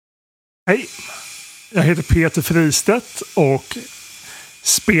Hej, jag heter Peter Fristedt och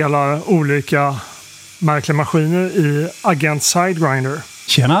spelar olika märkliga maskiner i Agent Sidewinder.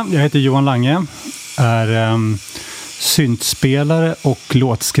 Tjena, jag heter Johan Lange, är syntspelare och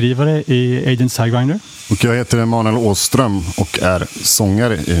låtskrivare i Agent Sidewinder. Och jag heter Emanuel Åström och är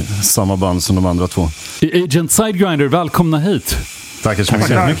sångare i samma band som de andra två. I Agent Sidewinder, välkomna hit. Tack så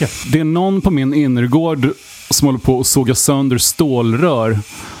mycket. Det är någon på min innergård som håller på att såga sönder stålrör.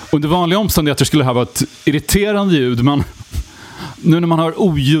 Under vanliga omständigheter skulle det här vara ett irriterande ljud, men nu när man har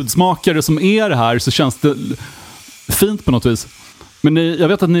oljudsmakare som är här så känns det fint på något vis. Men jag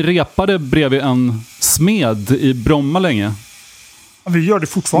vet att ni repade bredvid en smed i Bromma länge. Vi gör det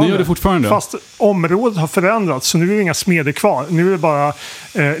fortfarande. Ni gör det fortfarande. Fast området har förändrats, så nu är det inga smeder kvar. Nu är det bara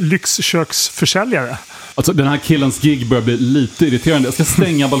lyxköksförsäljare. Alltså den här killens gig börjar bli lite irriterande. Jag ska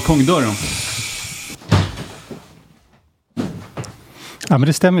stänga balkongdörren. Ja, men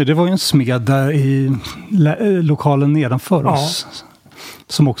det stämmer. Det var ju en smed där i lokalen nedanför oss.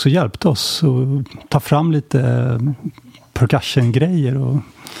 Som också hjälpte oss att ta fram lite percussion-grejer och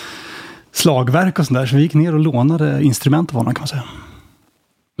slagverk och sånt där. Så vi gick ner och lånade instrument av honom, kan man säga.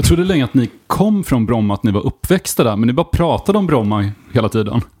 Jag trodde länge att ni kom från Bromma, att ni var uppväxta där. Men ni bara pratade om Bromma hela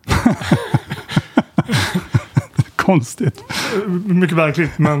tiden. Konstigt. Mycket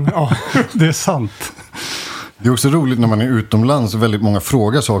verkligt, men ja. Det är sant. Det är också roligt när man är utomlands och väldigt många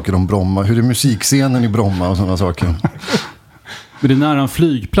frågar saker om Bromma. Hur är musikscenen i Bromma och sådana saker? Men det är nära en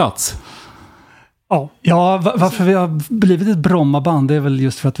flygplats. Ja, varför vi har blivit ett Bromma-band, det är väl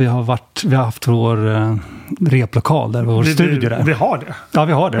just för att vi har haft vår replokal där, vår studio där. Vi har det. Ja,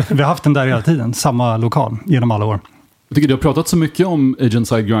 vi har det. Vi har haft den där hela tiden, samma lokal, genom alla år. Jag tycker du har pratat så mycket om Agent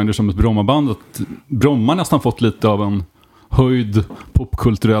Sidewinder som ett Bromma-band att Bromma nästan fått lite av en höjd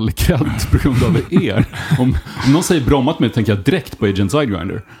popkulturell kredd på grund av er. Om någon säger Bromma till mig tänker jag direkt på Agent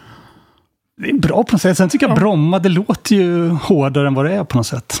Sidewinder. Det är bra på något sätt. Sen tycker jag Bromma, det låter ju hårdare än vad det är på något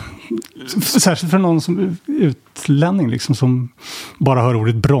sätt. Särskilt för någon som utlänning liksom, som bara hör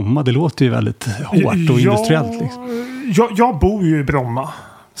ordet Bromma. Det låter ju väldigt hårt och industriellt. Liksom. Jag bor ju i Bromma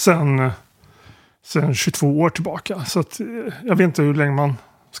sen 22 år tillbaka. Så att, jag vet inte hur länge man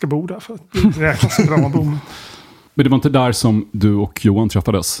ska bo där. För att det räknas som Bromma. Men det var inte där som du och Johan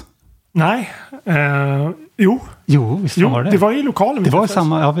träffades? Nej. Jo, visst var det. Det var i lokalen. Det var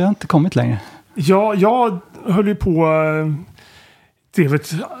samma, ja, vi har inte kommit längre. Ja, jag höll ju på drev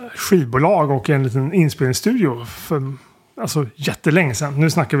ett skivbolag och en liten inspelningsstudio för jättelänge sedan. Nu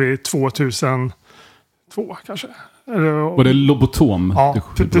snackar vi 2002 kanske. Var det Lobotom? Ja,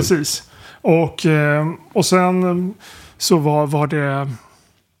 precis. Och sen så var det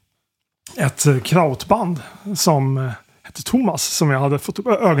ett krautband som hette Thomas, som jag hade fått upp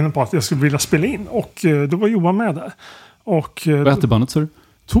ögonen på att jag skulle vilja spela in. Och då var Johan med där. Och, vad hette bandet, så?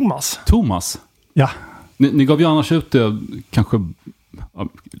 Thomas? Ja. Ni gav ju annars ut det, kanske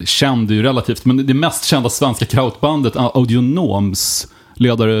känd ju relativt, men det mest kända svenska krautbandet, Audionoms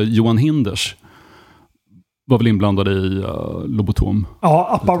ledare Johan Hinders, var väl inblandad i Lobotom.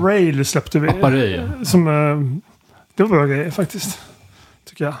 Ja, Apparail släppte vi. Apparail. Det var bra grejer faktiskt,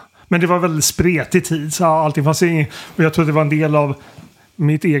 tycker jag. Men det var väldigt spretig tid, så allting fanns och jag tror det var en del av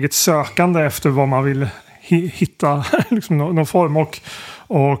mitt eget sökande efter vad man vill hitta liksom någon form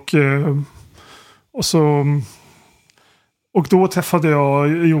och då träffade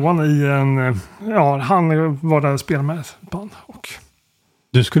jag Johan i han var där och spelade med ett band. Och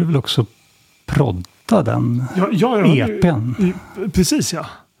du skulle väl också prodda den EP:n? Precis, ja.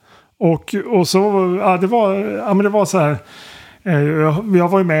 Och så det var så här. Jag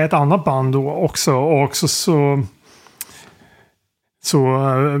var ju med i ett annat band då också. Och också så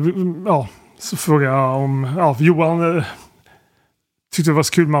frågade jag om Johan tyckte det var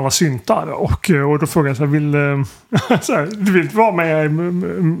så kul med alla syntar. Och då frågade jag så här, du vill vara med i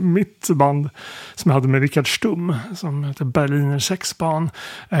mitt band som jag hade med Rickard Stum, som heter Berliner Sexbahn.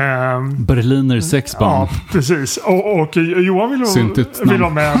 Berliner Sexbahn. Ja, precis. Och Johan ville vara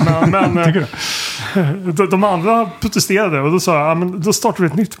med, men de andra protesterade och då sa jag, men då startar vi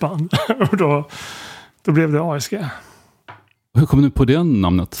ett nytt band. Och då blev det ASG. Hur kom du på det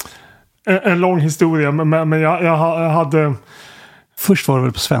namnet? En lång historia, men jag hade... Först var det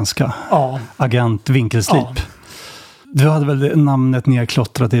väl på svenska? Ja. Agent Vinkelslip. Ja. Du hade väl namnet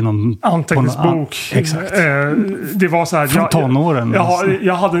nedklottrat i någon... anteckningsbok. Exakt. Det var så här... Från tonåren.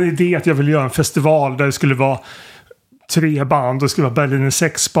 Jag hade en idé att jag ville göra en festival där det skulle vara 3 band. Det skulle vara Berliner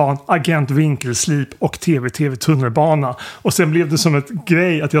Sexbahn, Agent Vinkelslip och TV Tunnelbana. Och sen blev det som ett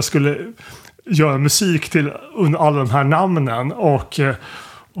grej att jag skulle göra musik till alla de här namnen. Och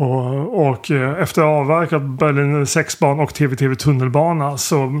efter avverkat Berliner Sexbahn och TV Tunnelbana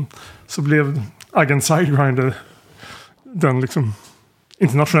så så blev Agent Sidegrinder den liksom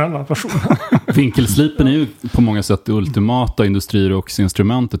internationella versionen. Vinkelslipen är ju på många sätt det ultimata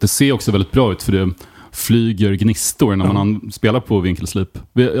industrirocksinstrumentet. Det ser också väldigt bra ut för det flyger gnistor när man spelar på vinkelslip.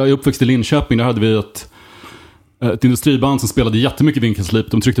 Jag är uppväxt i Linköping, där hade vi ett industriband som spelade jättemycket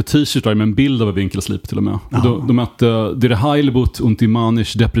vinkelslip. De tryckte t-shirtar med en bild av en vinkelslip till och med. Och de hette "Der Heilbutt und die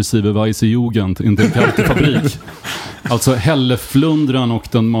manisch depressive Weise Jugend in der kalte Fabrik". Alltså Hälleflundran och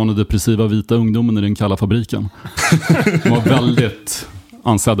den manodepressiva vita ungdomen i den kalla fabriken. De var väldigt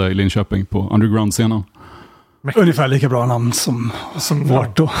ansedda i Linköping på underground-scenen. Ungefär lika bra namn som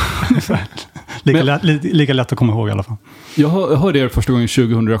vårt då. lika lätt att komma ihåg i alla fall. Jag hörde er första gången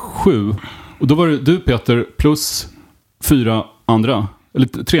 2007. Och då var det du, Peter, plus 4 andra. Eller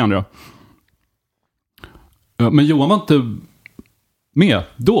 3 andra. Men Johan var inte med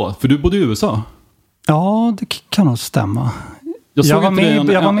då, för du bodde i USA. Ja, det kan nog stämma. Jag var med i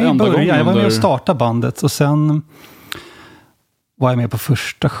början. Jag var med och startade bandet. Och sen var jag med på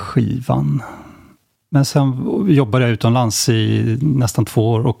första skivan. Men sen jobbade jag utomlands i nästan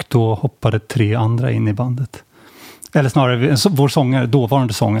 2 år. Och då hoppade 3 andra in i bandet. Eller snarare, vår sångare,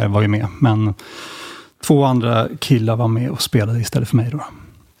 dåvarande sångare var ju med. Men 2 andra killar var med och spelade istället för mig då.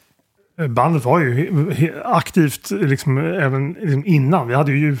 Bandet var ju aktivt liksom, även liksom innan. Vi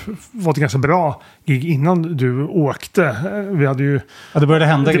hade ju varit ganska bra gig innan du åkte. Vi hade ju... Ja, det började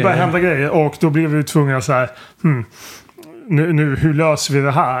hända grejer. Och då blev vi tvungna att så här... Nu, hur löser vi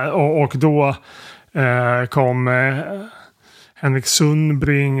det här? Och då kom Henrik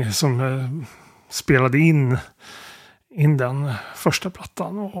Sundbring som spelade in den första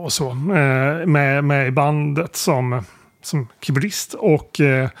plattan och så. Med i bandet som keyboardist.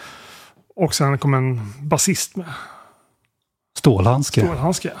 Och sen kom en basist med.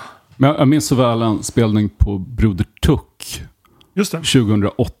 Stålhandske. Men jag minns så väl en spelning på Broder Tuck. Just det.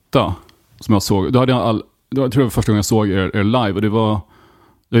 2008 som jag såg. Då hade jag tror jag var första gången jag såg er live. Och det var,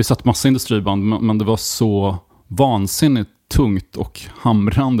 jag har ju sett massa industriband, men det var så vansinnigt tungt och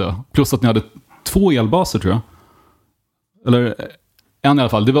hamrande. Plus att ni hade 2 elbaser, tror jag. Eller en i alla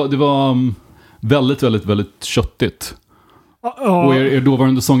fall. Det var väldigt, väldigt, väldigt köttigt. Och er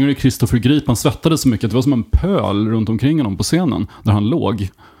dåvarande sångare Kristoffer Grip, han svettade så mycket att det var som en pöl runt omkring honom på scenen där han låg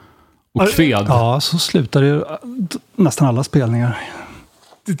och kved. Ja, så slutade ju nästan alla spelningar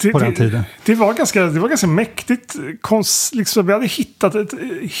på den tiden. Det var ganska mäktigt. Liksom, vi hade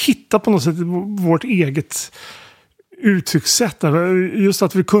hittat på något sätt vårt eget uttryckssätt. Just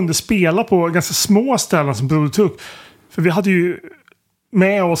att vi kunde spela på ganska små ställen som Broder Tuck. För vi hade ju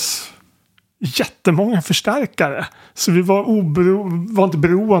med oss jättemånga förstärkare. Så vi var inte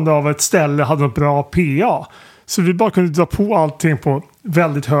beroende av ett ställe hade något bra PA. Så vi bara kunde dra på allting på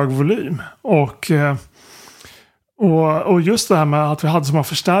väldigt hög volym. Och just det här med att vi hade så många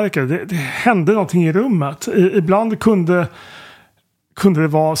förstärkare. Det hände någonting i rummet. Ibland kunde det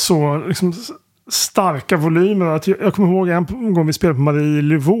vara så liksom, starka volymer. Att jag kommer ihåg en gång vi spelade på Marie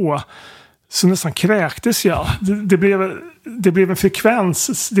Laveau. Så nästan kräktes jag. Det blev en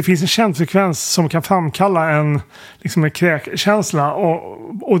frekvens. Det finns en känd frekvens som kan framkalla en kräkkänsla.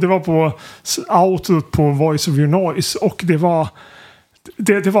 Och det var på outrot på Voice of Your Noise. Och det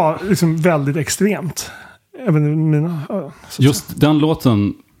var liksom väldigt extremt. Även mina... Just den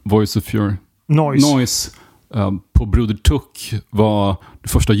låten, Voice of Your Noise på Broder Tuck var det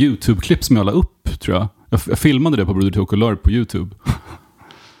första YouTube-klipp som jag la upp, tror jag. Jag filmade det på Broder Tuck och la det på YouTube.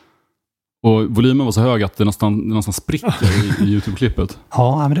 Och volymen var så hög att det nästan spricker i YouTube-klippet.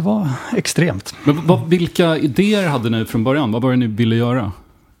 Ja, men det var extremt. Men vilka idéer hade ni från början? Vad var det ni ville göra?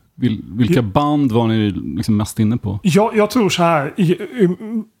 Vilka band var ni liksom mest inne på? Jag tror så här,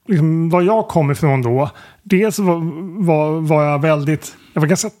 liksom, var jag kom ifrån då, dels var jag var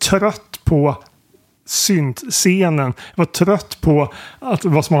ganska trött på syntscenen. Jag var trött på att det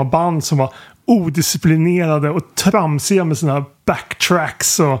var så många band som var odisciplinerade och tramsiga med sina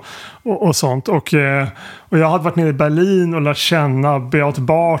backtracks och sånt. Och jag hade varit nere i Berlin och lärt känna Beate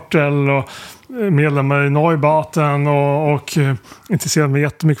Bartel och medlemmar i Neubauten och intresserade mig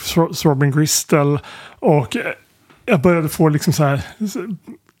jättemycket för Throbbing Gristle. Och jag började få liksom så här...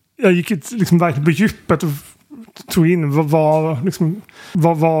 Jag gick liksom verkligen på djupet och tog in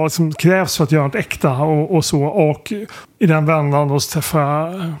vad som krävs för att göra något äkta och så. Och i den vändan då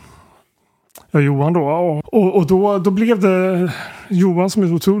träffade jag Johan då. Och då blev det Johan som är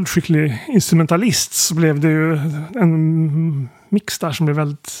en otroligt skicklig instrumentalist, så blev det ju en mix där som blev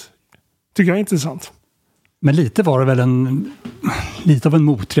väldigt, tycker jag, intressant. Men lite var det väl lite av en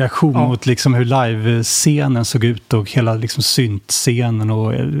motreaktion mot liksom hur live-scenen såg ut och hela liksom syntscenen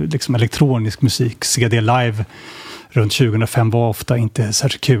och liksom elektronisk musik, se det live runt 2005 var ofta inte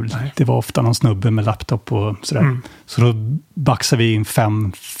särskilt kul. Nej. Det var ofta någon snubbe med laptop och sådär. Så då baxade vi in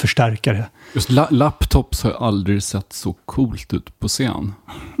 5 förstärkare. Just laptops har aldrig sett så coolt ut på scen.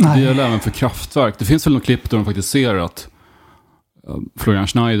 Nej. Det gäller även för Kraftwerk. Det finns väl någon klipp där de faktiskt ser att Florian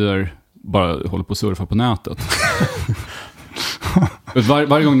Schneider bara håller på att surfa på nätet.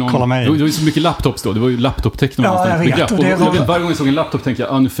 Varje gång någon... Det var ju så mycket laptops då. Det var ju laptop-techno. Ja, jag vet. Varje gång jag såg en laptop tänkte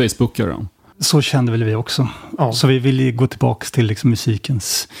jag, nu Facebookar de. Så kände väl vi också. Ja. Så vi ville ju gå tillbaka till liksom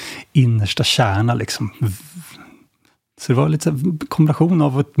musikens innersta kärna liksom. Så det var lite en kombination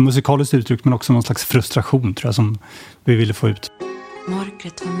av ett musikaliskt uttryck men också någon slags frustration tror jag som vi ville få ut.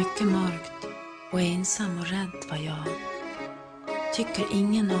 Mörkret var mycket mörkt och ensam och rädd var jag. Tycker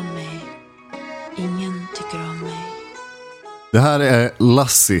ingen om mig. Ingen tycker om mig. Det här är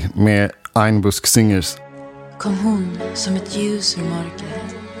Lassie med Einbusk Singers. Kom hon som ett ljus ur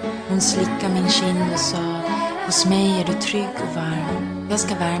mörkret. Hon slickade min kind och sa: hos mig är du trygg och varm. Jag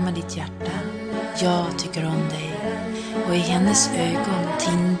ska värma ditt hjärta. Jag tycker om dig. Och i hennes ögon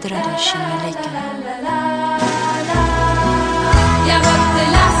tindrade kärleken. Jag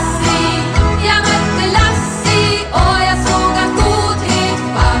mötte Lassie, och jag såg att godhet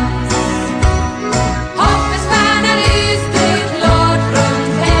fanns. Hoppets stjärna lyste klart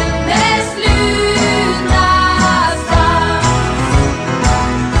runt hennes luna stans.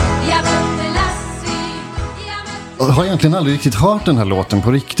 Jag mötte Lassie. Jag har egentligen aldrig riktigt hört den här låten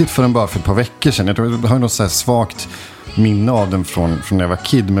på riktigt förrän bara för ett par veckor sedan. Jag har något så här svagt minne av den från när jag var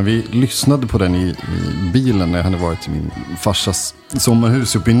kid. Men vi lyssnade på den i bilen när jag hade varit i min farsas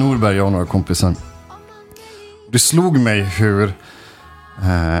sommarhus uppe i Norberg, jag och några kompisar. Det slog mig hur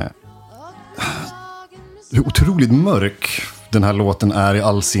otroligt mörk den här låten är i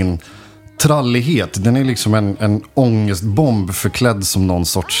all sin trallighet. Den är liksom en ångestbomb förklädd som någon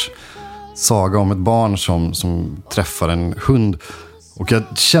sorts saga om ett barn som träffar en hund. Och jag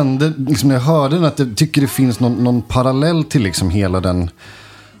kände liksom när jag hörde den att jag tycker det finns någon parallell till liksom hela den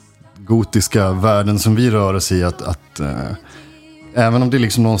gotiska världen som vi rör oss i. Att även om det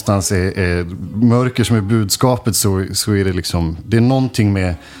liksom någonstans är mörker som är budskapet så är det liksom, det är någonting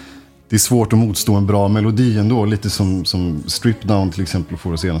med, det är svårt att motstå en bra melodi ändå. Lite som Strip Down till exempel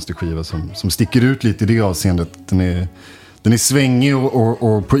får det senaste skiva som sticker ut lite i det avseendet. Den är svängig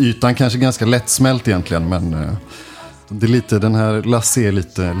och på ytan kanske ganska lättsmält egentligen, men det är lite, den här Lassie är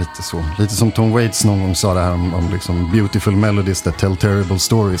lite så. Lite som Tom Waits någon gång sa det här om liksom beautiful melodies that tell terrible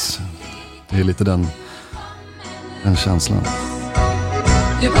stories. Det är lite den känslan.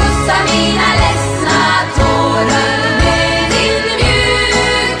 Du pussar mina ledsna tårar med din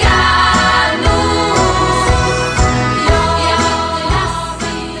mjuka nos.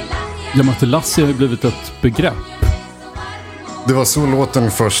 Jag mötte Lassie har ju blivit ett begrepp. Det var så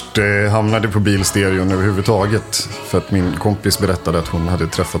låten först hamnade på bilstereon överhuvudtaget. För att min kompis berättade att hon hade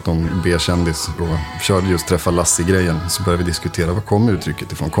träffat någon B-kändis och körde just träffa Lassie-grejen. Så började vi diskutera, vad kommer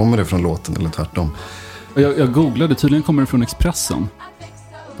uttrycket ifrån? Kommer det från låten eller tvärtom? Jag googlade, tydligen kommer det från Expressen.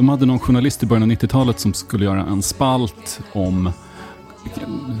 De hade någon journalist i början av 90-talet som skulle göra en spalt om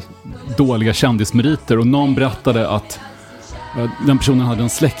dåliga kändismeriter. Och någon berättade att den personen hade en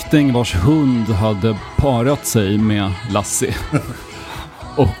släkting vars hund hade parat sig med Lassie.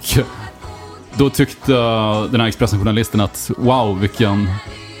 Och då tyckte den här Expressen-journalisten att wow, vilken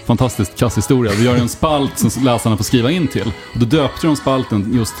fantastiskt kass historia. Vi gör en spalt som läsarna får skriva in till. Och då döpte de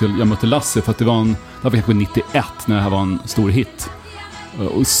spalten just till Jag mötte Lassie för att det var kanske 91 när det här var en stor hit.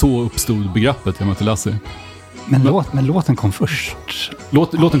 Och så uppstod begreppet Jag mötte Lassie. Men låten kom först.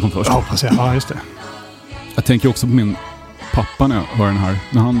 Låten kom först? Ja, hoppas jag. Ja, just det. Jag tänker också på min pappa när jag hör den här.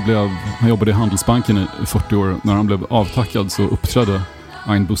 När han jobbade i Handelsbanken i 40 år. När han blev avtackad så uppträdde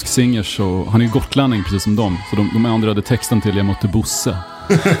Einbusk Singers. Och han är ju gotlänning precis som dem. Så de ändrade texten till Jag mötte Bosse.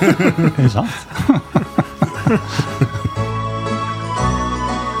 Är det sant?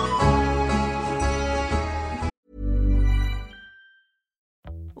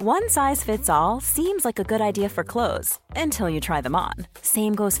 One size fits all seems like a good idea for clothes until you try them on.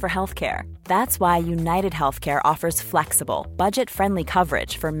 Same goes for healthcare. That's why United Healthcare offers flexible, budget-friendly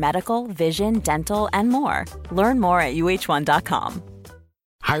coverage for medical, vision, dental, and more. Learn more at uh1.com.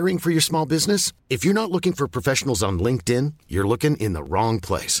 Hiring for your small business? If you're not looking for professionals on LinkedIn, you're looking in the wrong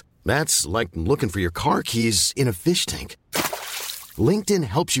place. That's like looking for your car keys in a fish tank. LinkedIn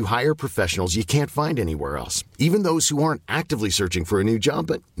helps you hire professionals you can't find anywhere else, even those who aren't actively searching for a new job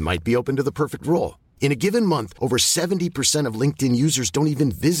but might be open to the perfect role. In a given month, over 70% of LinkedIn users don't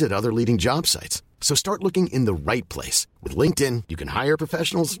even visit other leading job sites. So start looking in the right place. With LinkedIn, you can hire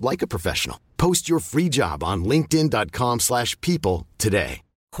professionals like a professional. Post your free job on linkedin.com/people today.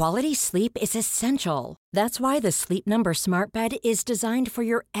 Quality sleep is essential. That's why the Sleep Number Smart Bed is designed for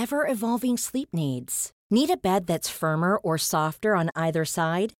your ever-evolving sleep needs. Need a bed that's firmer or softer on either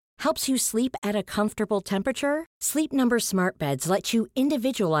side? Helps you sleep at a comfortable temperature? Sleep Number Smart Beds let you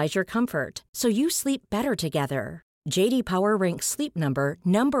individualize your comfort, so you sleep better together. J.D. Power ranks Sleep Number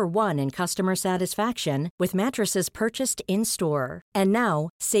 #1 in customer satisfaction with mattresses purchased in-store. And now,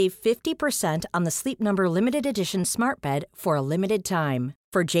 save 50% on the Sleep Number Limited Edition Smart Bed for a limited time.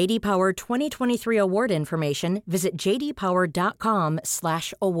 For J.D. Power 2023 award information, visit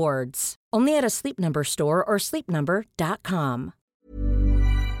jdpower.com/awards. Only at a Sleep Number store or sleepnumber.com.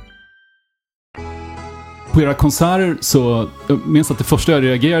 På era konserter så jag minns att det första jag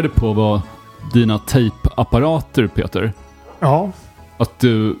reagerade på var dina tejpapparater, Peter. Ja. Att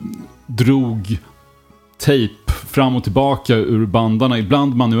du drog tejp fram och tillbaka ur bandarna.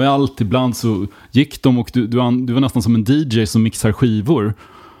 Ibland manuellt, ibland så gick de och du var nästan som en DJ som mixar skivor.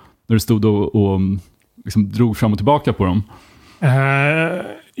 När du stod och liksom drog fram och tillbaka på dem.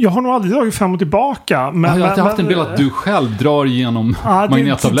 Jag har nog aldrig dragit fram och tillbaka. Men, jag har haft en bild att du själv drar igenom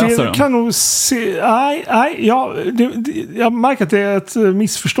magnetavläsaren. Det kan nog se... Nej, jag märker att det är ett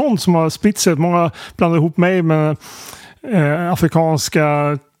missförstånd som har spritt sig. Många blandar ihop mig med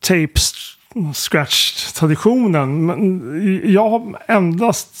afrikanska tape-scratch-traditionen. Men jag har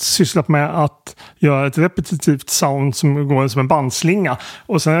endast sysslat med att göra ett repetitivt sound som går som en bandslinga.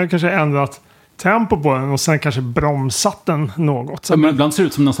 Och sen har jag kanske ändrat tempo på den och sen kanske bromsat den något. Ja, men ibland ser det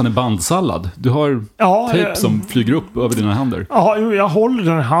ut som nästan en bandsallad. Du har tejp som flyger upp över dina händer. Ja, jag håller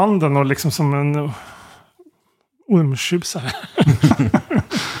den i handen och liksom som en ormtjusare.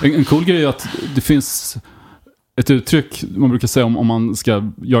 En cool grej är att det finns ett uttryck man brukar säga om man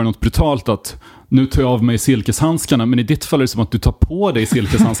ska göra något brutalt, att nu tar jag av mig silkeshandskarna, men i ditt fall är det som att du tar på dig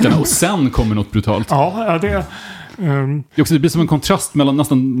silkeshandskarna och sen kommer något brutalt. Ja, det det blir som en kontrast mellan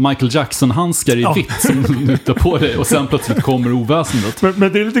nästan Michael Jackson-handskar i vitt som du tar på dig och sen plötsligt kommer oväsendet.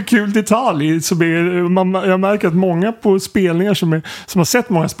 Men det är lite kul detalj som jag märker att många på spelningar som har sett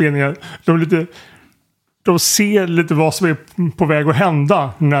många spelningar, de ser lite vad som är på väg att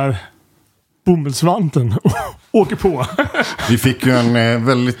hända när bomullsvanten åker på. Vi fick ju en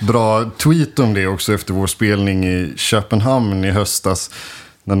väldigt bra tweet om det också efter vår spelning i Köpenhamn i höstas.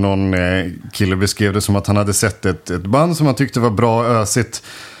 När någon kille beskrev det som att han hade sett ett band som han tyckte var bra ösigt.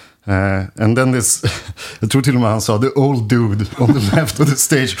 And then this, jag tror till och med han sa, the old dude on the left of the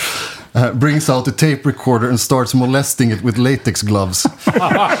stage brings out a tape recorder and starts molesting it with latex gloves.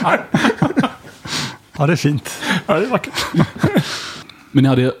 Ja, det är fint. Ja, det är vackert. Men ni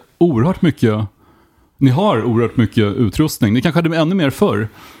har oerhört mycket utrustning. Ni kanske hade ännu mer förr.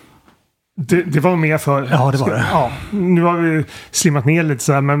 Det var mer för. Ja, det var det. Ja, nu har vi slimmat ner lite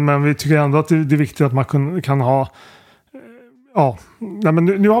så här, men vi tycker ändå att det är viktigt att man kan ha. Ja, nej, men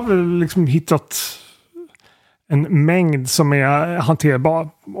nu har vi liksom hittat en mängd som är hanterbar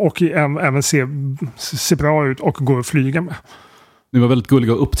och även ser bra ut och går att flyga med. Ni var väldigt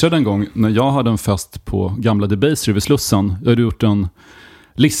gulliga att uppträda en gång när jag hade en fest på gamla Debaser vid Slussen. Jag hade gjort en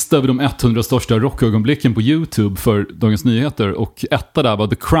lista över de 100 största rockögonblicken på YouTube för Dagens Nyheter, och etta där var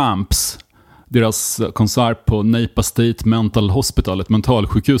The Cramps, deras konsert på Napa State Mental Hospital, ett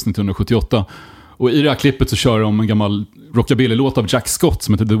mentalsjukhus 1978. Och i det här klippet så kör de en gammal rockabilly-låt av Jack Scott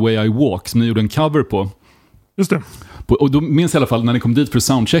som heter The Way I Walk, som ni gjorde en cover på. Just det. Och då minns jag i alla fall när ni kom dit för att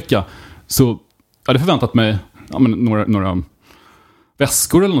soundchecka, så jag hade förväntat mig några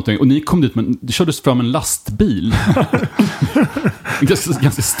väskor eller någonting, och ni kom dit, men det kördes fram en lastbil. En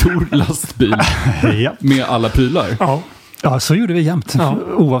ganska stor lastbil med alla prylar. Ja, så gjorde vi jämt. Ja.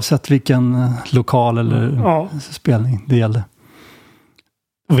 Oavsett vilken lokal eller spelning det gällde.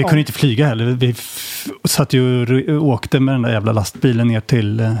 Och vi kunde inte flyga heller. Vi satt ju och åkte med den där jävla lastbilen ner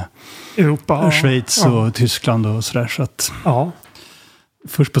till Europa, Schweiz och Tyskland och sådär. Så att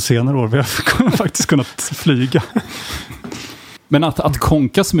först på senare år vi har faktiskt kunnat flyga. Men att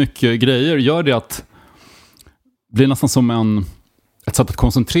konka så mycket grejer gör det att det blir nästan som ett sätt att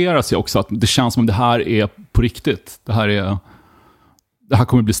koncentrera sig också. Att det känns som om det här är på riktigt. Det här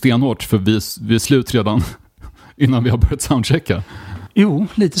kommer bli stenhårt, för vi är slut redan innan vi har börjat soundchecka. Jo,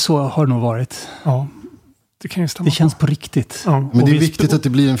 lite så har det nog varit. Ja, det kan ju stämma. Det känns på riktigt. Ja. Men det är viktigt att det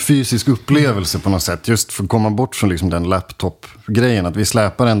blir en fysisk upplevelse på något sätt. Just för att komma bort från liksom den laptop-grejen. Att vi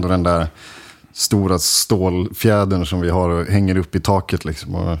släpar ändå den där stora stålfjädern som vi har och hänger upp i taket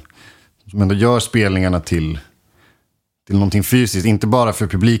liksom, och som ändå gör spelningarna till någonting fysiskt, inte bara för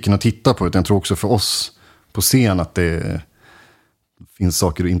publiken att titta på, utan jag tror också för oss på scen att det finns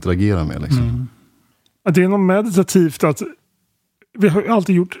saker att interagera med liksom. Det är något meditativt att vi har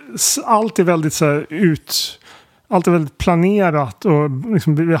alltid gjort allt är väldigt så här allt är väldigt planerat och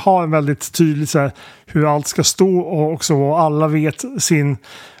liksom, vi har en väldigt tydlig så här, hur allt ska stå och alla vet sin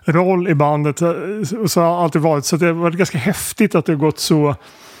roll i bandet och så har det alltid varit. Så det var ganska häftigt att det har gått så.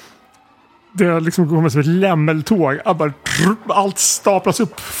 Det har liksom kommit som ett lämmeltåg. Allt staplas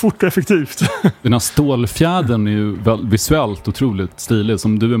upp fort och effektivt. Den här stålfjädern är ju visuellt otroligt stilig,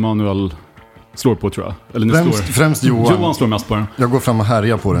 som du, Emanuel, slår på, tror jag. Eller främst Johan. Johan slår mest på den. Jag går fram och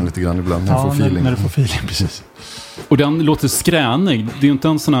härjar på den lite grann ibland när jag får feeling. När du får feeling, precis. Och den låter skränig. Det är ju inte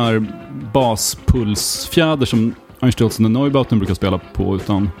en sån här baspulsfjäder som Einstürzen och Neubauten brukar spela på,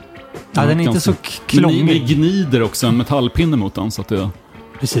 utan... Ja, den är inte så klångig. Men ni gnider också en metallpinne mot den, så att det...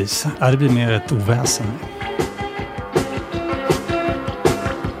 Precis. Ja, det blir mer ett oväsen.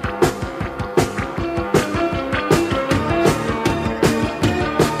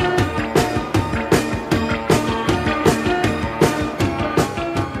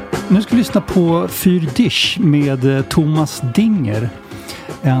 Nu ska vi lyssna på Für dich med Thomas Dinger.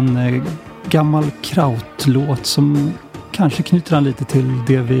 En gammal krautlåt som kanske knyter an lite till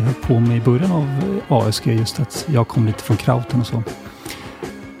det vi höll på med i början av ASG. Just att jag kom lite från krauten och så.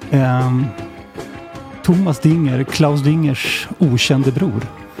 Thomas Dinger, Klaus Dingers okände bror.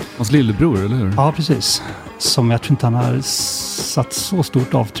 Hans lillebror, eller hur? Ja, precis. Som jag tror inte han har satt så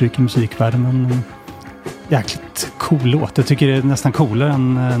stort avtryck i musikvärlden, men jäkligt cool låt. Jag tycker det är nästan coolare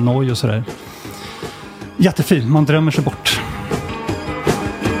än Noj och sådär. Jättefin, man drömmer sig bort.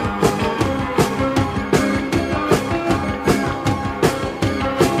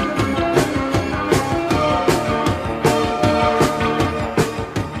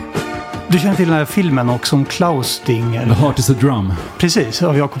 Du känner till den här filmen också om Klaus Dinger. The Heart is a Drum. Precis,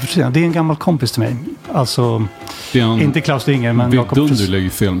 av Jakob Frisén. Det är en gammal kompis till mig. Alltså, inte Klaus Dinger, men Jakob Frisén.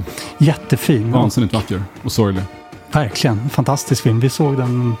 Vidunderlig film. Jättefin. Vansinnigt vacker och sorglig. Verkligen, fantastisk film. Vi såg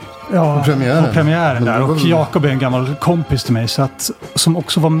den på premiären där. Och Jakob är en gammal kompis till mig, så att, som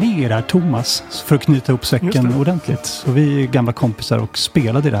också var med där, Thomas, för att knyta upp säcken ordentligt. Så vi är gamla kompisar och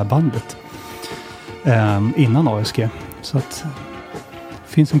spelade i det här bandet innan ASG. Så att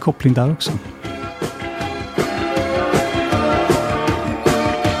det finns en koppling där också.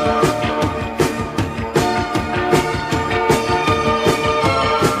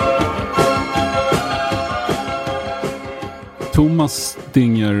 Thomas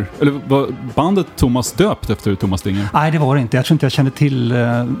Dinger, eller var bandet Thomas döpt efter Thomas Dinger? Nej, det var det inte. Jag tror inte jag kände till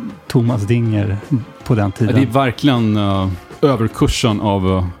Thomas Dinger på den tiden. Det är verkligen överkursen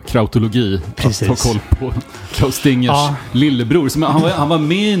av krautologi. Precis. Att ta koll på Klaus Dingers lillebror. Som han var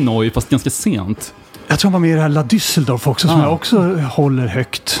med i Noj, fast ganska sent. Jag tror han var med i det här La Düsseldorf också, som jag också håller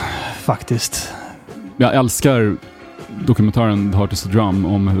högt, faktiskt. Jag älskar dokumentären The Heart is a Drum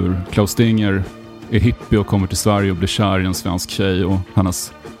om hur Klaus Dinger är hippie och kommer till Sverige och blir kär i en svensk tjej, och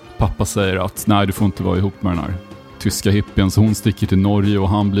hennes pappa säger att nej, du får inte vara ihop med den här tyska hippien, så hon sticker till Norge och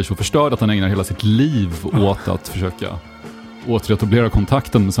han blir så förstörd att han ägnar hela sitt liv åt att försöka återetablera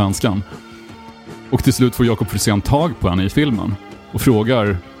kontakten med svenskan. Och till slut får Jakob Frisén tag på henne i filmen och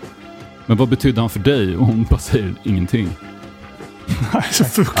frågar, men vad betydde han för dig? Och hon bara säger ingenting. Nej, så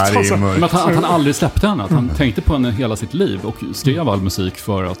fruktansvärt. Men att han aldrig släppte henne, att han tänkte på henne hela sitt liv och skrev all musik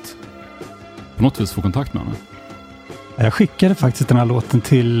för att på något vis få kontakt med henne. Jag skickade faktiskt den här låten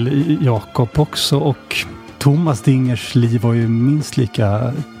till Jakob också, och Thomas Dingers liv var ju minst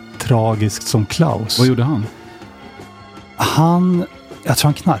lika tragiskt som Klaus. Vad gjorde han? Jag tror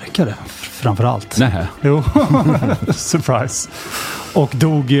han knarkade framförallt. Nej. Jo, surprise. Och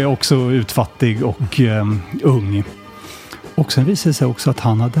dog också utfattig och ung. Och sen visade det sig också att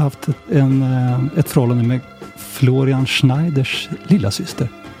han hade haft ett förhållande med Florian Schneiders lilla syster,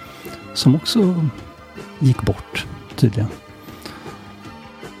 som också gick bort tydligen.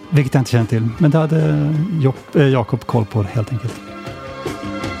 Vilket jag inte känner till. Men det hade Jakob koll på helt enkelt.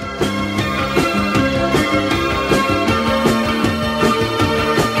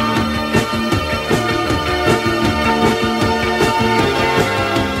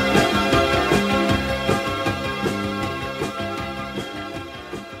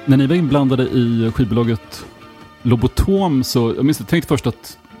 När ni var inblandade i skivbolaget Lobotom, så jag tänkte först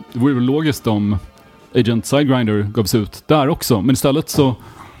att det vore logiskt om Agent Sidegrinder gavs ut där också. Men istället så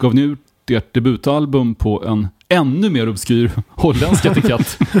gav ni ut ert debutalbum på en ännu mer obskyr holländsk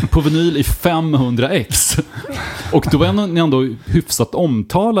etikett på vinyl i 500x. Och då var ni ändå hyfsat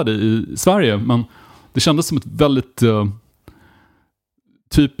omtalade i Sverige, men det kändes som ett väldigt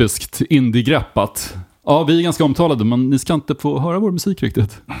typiskt indie-grepp att vi är ganska omtalade, men ni ska inte få höra vår musik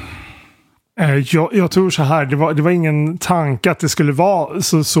riktigt. Jag tror så här, det var ingen tanke att det skulle vara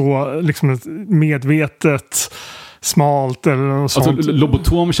så liksom ett medvetet smalt eller något sånt. Alltså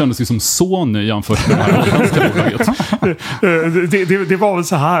Lobotom kändes ju som Sony jämfört med det här utländska bolaget. Det var väl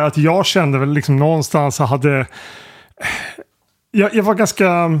så här att jag kände väl liksom någonstans jag var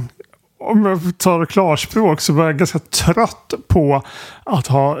ganska, om jag tar klarspråk, så var jag ganska trött på att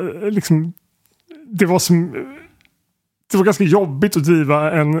ha liksom, det var ganska jobbigt att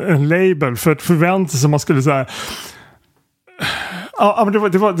driva en label för att förvänta sig att man skulle säga. Ja, men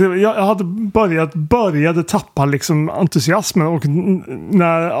jag hade började tappa liksom entusiasmen, och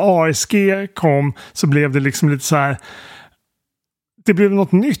när ASG kom så blev det liksom lite så här, det blev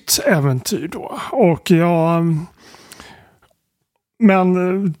något nytt äventyr då, och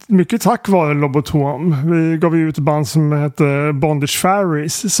men mycket tack vare Lobotom. Vi gav ut ett band som heter Bondage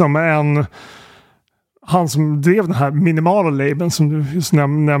Fairies, som är han som drev den här minimala labeln som du just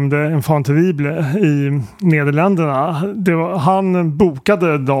nämnde, Enfant Terrible i Nederländerna. Han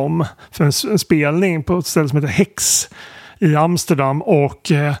bokade dem för en spelning på ett ställe som heter Hex i Amsterdam,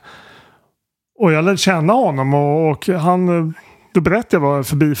 och jag lärde känna honom, och då berättade jag vad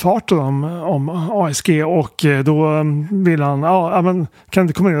förbifarten om ASG, och då ville han, men kan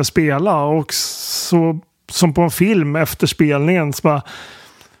du komma ner och spela? Och så, som på en film efter spelningen, så bara,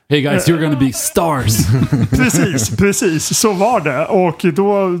 hey guys, you're gonna be stars. precis, så var det.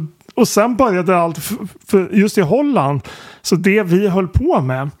 Och sen började allt för just i Holland, så det vi höll på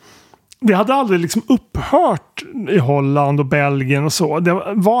med, det hade aldrig liksom upphört i Holland och Belgien och så. Det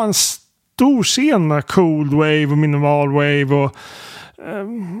var en stor scen med cold wave och minimal wave och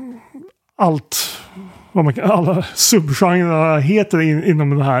allt vad alla subgenrerna heter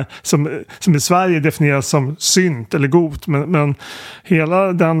inom det här, som i Sverige definieras som synt eller got, men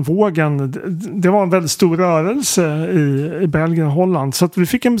hela den vågen, det var en väldigt stor rörelse i Belgien och Holland, så att vi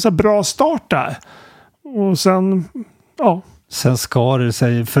fick en så bra start där, och sen skar det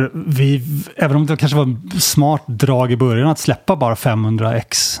sig, för även om det kanske var smart drag i början att släppa bara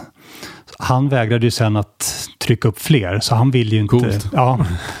 500x, han vägrade ju sen att trycka upp fler, så han vill ju inte. Coolt. Ja,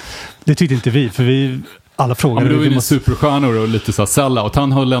 det tyckte inte vi, för vi alla frågade. Men du är ju superstjärnor och lite så sellout.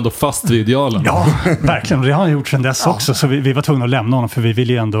 Han höll ändå fast vid idealen. Ja, verkligen. Det har han gjort sedan dess också, så vi var tvungna att lämna honom, för vi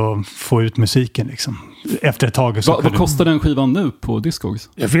ville ju ändå få ut musiken liksom. Efter ett tag. Vad kostar den skivan nu på Discogs?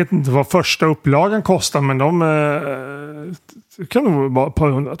 Jag vet inte vad första upplagan kostar, men de kan nog vara ett par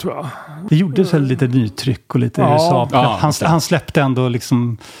hundra, tror jag. Det gjordes lite nytryck och lite USA. Ja, han släppte ändå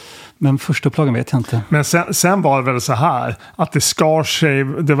liksom. Men första upplagan vet jag inte. Men sen var det väl så här att det skar sig,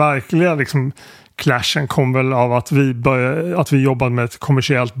 det verkliga liksom clashen kom väl av att vi jobbade med ett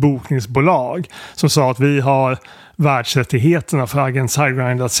kommersiellt bokningsbolag som sa att vi har världsrättigheterna för Agent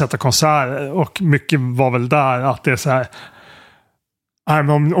Sideground att sätta konserter, och mycket var väl där att det är så här,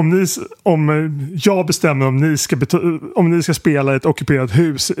 om jag bestämmer om ni ska spela i ett ockuperat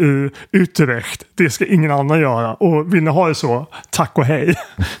hus i Utrecht, det ska ingen annan göra, och vill ni ha det så, tack och hej.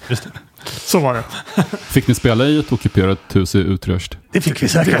 Just det. Så var det. Fick ni spela i ett ockuperat hus i Utrecht? Det fick vi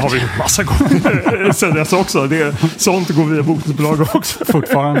säkert. Det har vi gjort massa gånger sen dess också. Sånt går via bokningsbolag också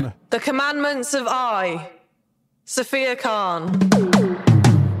fortfarande. The Commandments of I, Sophia Khan.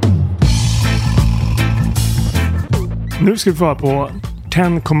 Nu ska vi få på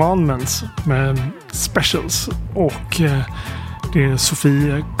 10 Commandments med specials, och det är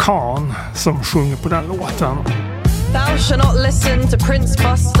Sophia Khan som sjunger på den låten. Thou shall not listen to Prince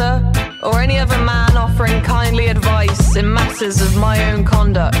Buster or any other man offering kindly advice in matters of my own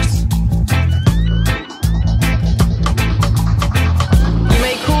conduct. You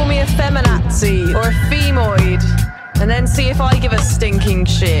may call me a feminazi or a femoid, and then see if I give a stinking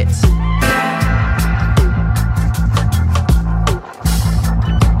shit.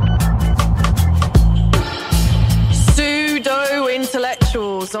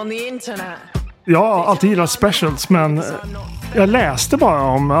 Pseudo-intellectuals on the internet. Jag har alltid gillat specials, men jag läste bara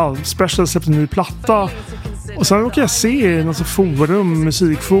om specials efter en ny platta, och sen råkade jag se i något forum,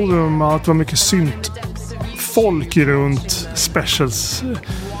 musikforum, att det var mycket synt folk runt specials,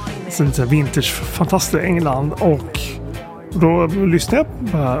 lite vintage fantastiskt i England, och då lyssnade jag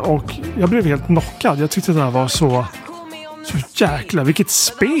på det här och jag blev helt knockad. Jag tyckte det här var så jäkla, vilket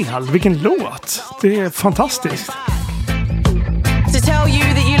spel, vilken låt. Det är fantastiskt. To tell you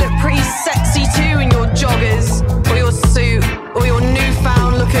that you look pretty sexy too in your joggers or your suit or your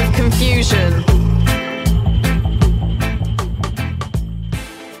newfound look of confusion.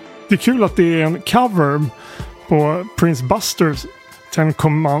 Det är kul att det är en cover på Prince Busters 10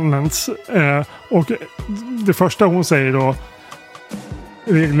 Commandments, och det första hon säger då,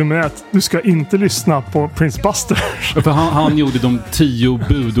 regel nummer 1, du ska inte lyssna på Prince Buster. För han gjorde de 10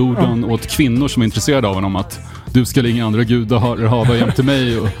 budorden åt kvinnor som är intresserade av honom, att du ska inga andra gudar hava jämte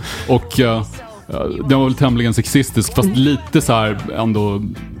mig, och Den var väl tämligen sexistisk, fast lite så här ändå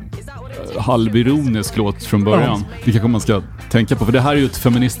halvironisk låt från början. Det kanske man ska tänka på, för det här är ju ett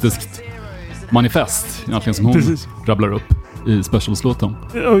feministiskt manifest egentligen som hon rabblar upp i specialslåten.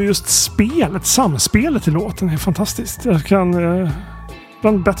 Och just samspelet i låten är fantastiskt. Jag kan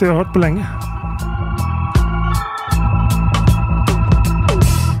bland bättre jag har hört på länge.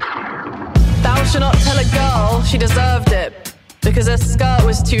 Thou shall not tell a girl she deserved it because her skirt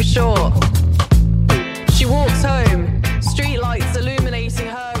was too short. She walks home, streetlights illuminating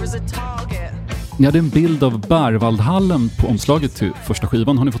her as a target. Ni hade en bild av Berwaldhallen på omslaget till första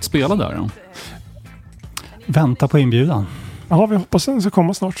skivan. Har ni fått spela där? Ja? Vänta på inbjudan. Ja, vi hoppas att den ska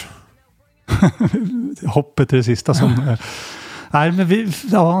komma snart. Hoppet är det sista som... Nej, men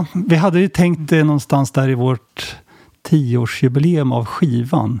vi hade ju tänkt det någonstans där i vårt 10-årsjubileum av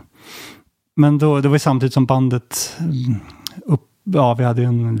skivan. Men det var ju samtidigt som bandet vi hade ju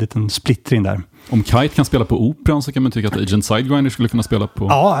en liten splittring där. Om Kite kan spela på Operan så kan man tycka att Agent Sidegrinder skulle kunna spela på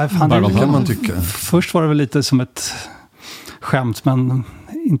det kan man tycka. Först var det väl lite som ett skämt, men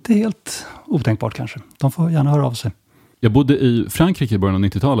inte helt otänkbart kanske. De får gärna höra av sig. Jag bodde i Frankrike i början av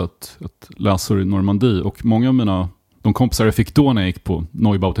 90-talet, ett läsår i Normandie, och många av de kompisar jag fick då när jag gick på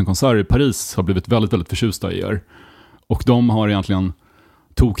Neubauten-konserter i Paris har blivit väldigt, väldigt förtjusta i er. Och de har egentligen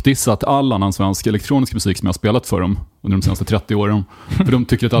tokdissat all annan svensk elektronisk musik som jag har spelat för dem under de senaste 30 åren. För de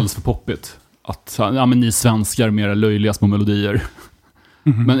tycker att det är alldeles för poppigt. Att men ni svenskar mera löjliga små melodier.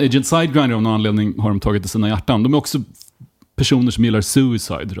 Men Agent Sidegrinder av någon anledning har de tagit i sina hjärtan. De är också personer som gillar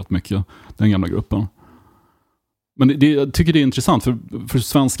Suicide rätt mycket, den gamla gruppen. Men jag tycker det är intressant, för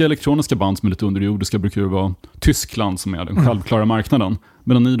svenska elektroniska band som är lite underjordiska brukar det vara Tyskland som är den självklara marknaden.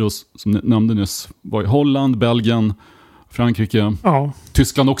 Medan ni då, som ni nämnde nyss, var i Holland, Belgien, Frankrike,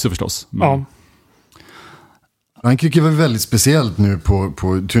 Tyskland också förstås. Men... Ja. Frankrike var väldigt speciellt nu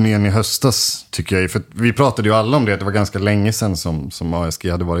på turnén i höstas, tycker jag. För vi pratade ju alla om det, att det var ganska länge sedan som ASG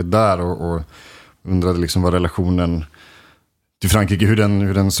hade varit där och undrade liksom vad relationen till Frankrike,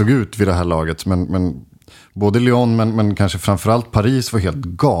 hur den såg ut vid det här laget. Men både Lyon men kanske framförallt Paris var helt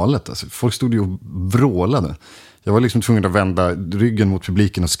galet. Alltså, folk stod ju och vrålade. Jag var liksom tvungen att vända ryggen mot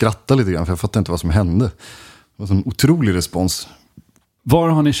publiken och skratta lite grann, för jag fattade inte vad som hände. Det var en otrolig respons. Var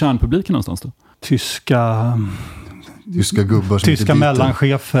har ni kärnpubliken någonstans då? Tyska gubbar. Tyska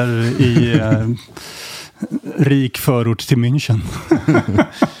mellanchefer i rik förort till München.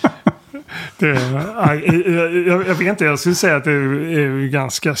 Jag vet inte, jag skulle säga att det är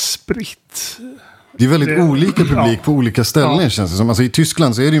ganska spritt. Det är väldigt olika publik på olika ställen, känns det som. Alltså, i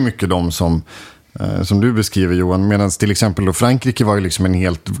Tyskland så är det ju mycket de som du beskriver, Johan, medan till exempel då Frankrike var ju liksom en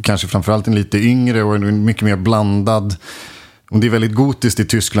helt, kanske framförallt en lite yngre och en mycket mer blandad. Om det är väldigt gotiskt i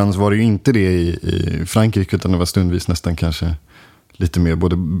Tyskland så var det ju inte det i Frankrike, utan det var stundvis nästan kanske lite mer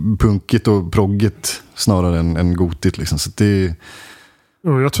både punkigt och proggigt snarare än gotigt liksom. Så det...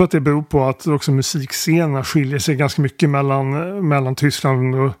 Jag tror att det beror på att också musikscenerna skiljer sig ganska mycket mellan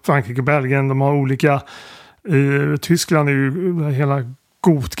Tyskland och Frankrike och Belgien. De har olika... I Tyskland är ju hela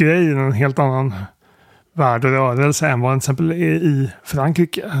gotgrejen en helt annan värld och rörelse än vad till exempel är i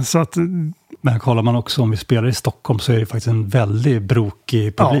Frankrike. Så att... Men kollar man också, om vi spelar i Stockholm, så är det faktiskt en väldigt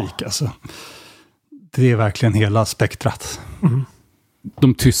brokig publik. Ja. Alltså. Det är verkligen hela spektrat. Mm.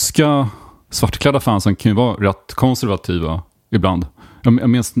 De tyska svartklädda fansen kan ju vara rätt konservativa ibland. Jag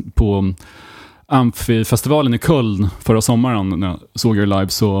minns på Amfi-festivalen i Köln förra sommaren när jag såg er live,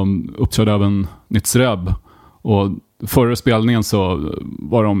 så uppträdde även Nitzreb. Och förra spelningen så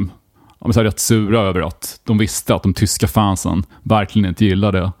var de rätt sura över att de visste att de tyska fansen verkligen inte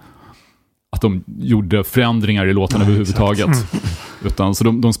gillade att de gjorde förändringar i låten överhuvudtaget. Utan, så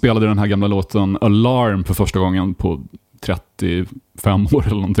de spelade den här gamla låten Alarm för första gången på 35 år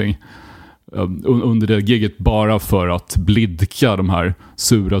eller någonting. Under det giget, bara för att blidka de här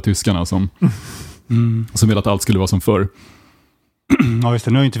sura tyskarna som ville att allt skulle vara som förr. Ja, just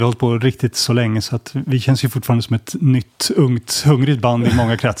det. Nu har inte vi hållit på riktigt så länge, så att vi känns ju fortfarande som ett nytt, ungt, hungrigt band i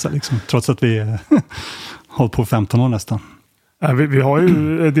många kretsar. Liksom, trots att vi hållit på 15 år nästan. Ja, vi har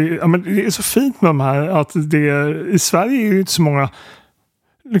ju, det är så fint med de här, att i Sverige är ju inte så många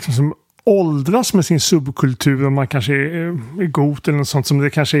liksom som åldras med sin subkultur, om man kanske är god eller något sånt, som det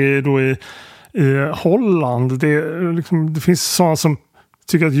kanske är då i Holland. Det finns sådana som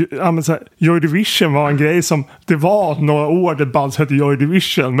tycker att Joy Division var en grej som, det var några år det band hette Joy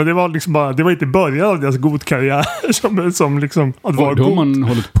Division, men det var liksom bara, det var inte början av deras god karriär som liksom att vara god. Då har man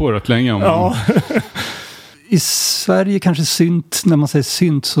hållit på rätt länge. Ja. I Sverige kanske synt, när man säger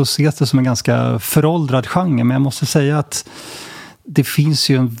synt så ses det som en ganska föråldrad genre, men jag måste säga att det finns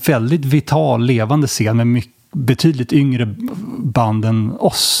ju en väldigt vital, levande scen med betydligt yngre band än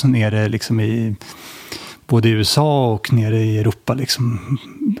oss nere liksom i både i USA och nere i Europa liksom.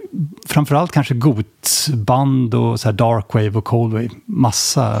 Framförallt kanske gotband och så här darkwave och coldwave.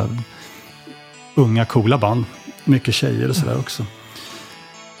 Massa unga coola band. Mycket tjejer och sådär också.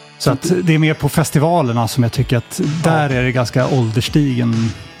 Så att det är mer på festivalerna som jag tycker att där är det ganska ålderstigen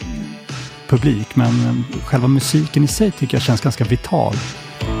publik. Men själva musiken i sig tycker jag känns ganska vital.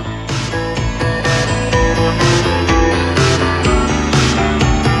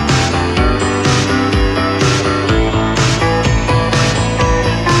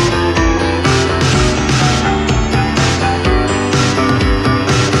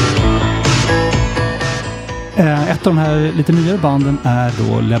 Ett av de här lite nyare banden är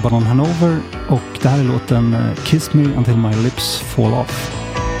då Lebanon Hanover och det här är låten Kiss Me Until My Lips Fall Off.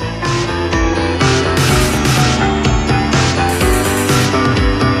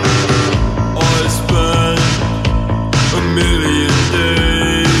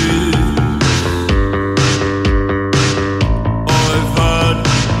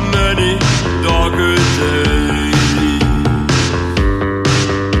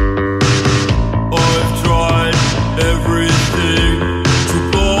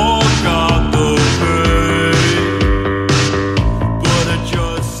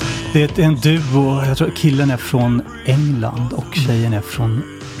 Det är en duo, jag tror killen är från England och tjejen är från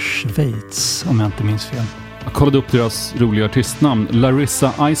Schweiz, om jag inte minns fel. Jag kollade upp deras roliga artistnamn.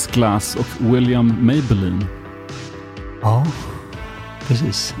 Larissa Iceglass och William Maybelline. Ja,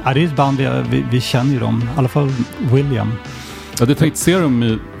 precis. Ja, det är ett band vi känner ju dem, i alla fall William. Jag hade tänkt se dem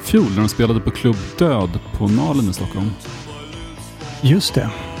i fjol när de spelade på Klubb Död på Nalen i Stockholm. Just det.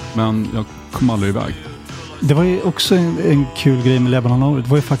 Men jag kom aldrig iväg. Det var ju också en kul grej med Lebanon Hanover. Det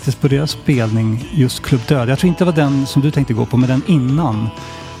var ju faktiskt på deras spelning just Klubb Död. Jag tror inte det var den som du tänkte gå på, men den innan.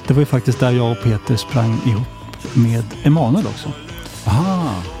 Det var ju faktiskt där jag och Peter sprang ihop med Emanuel också.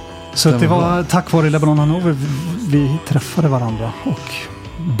 Aha. Så det var tack vare Lebanon Hanover vi träffade varandra och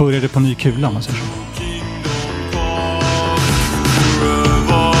började på ny kula, om man säger så.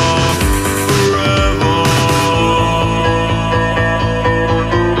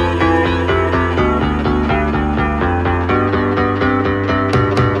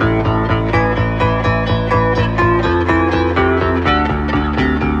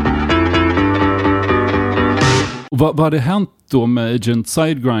 Vad hade hänt då med Agent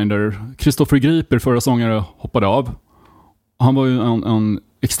Sidegrinder? Christopher Grieper, förra sångare, hoppade av. Han var ju en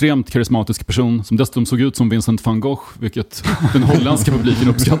extremt karismatisk person som dessutom såg ut som Vincent van Gogh, vilket den holländska publiken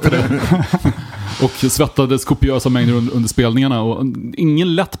uppskattade. Och svettades kopiösa mängder under spelningarna. Och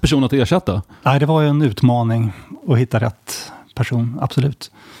ingen lätt person att ersätta. Nej, det var ju en utmaning att hitta rätt person,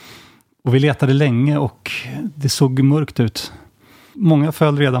 absolut. Och vi letade länge och det såg mörkt ut. Många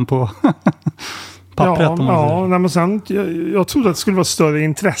föll redan på... men sen, jag trodde att det skulle vara större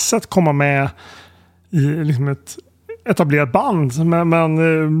intresse att komma med i liksom ett etablerat band. Men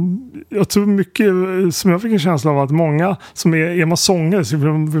jag tror mycket, som jag fick en känsla av, att många som är man sångare så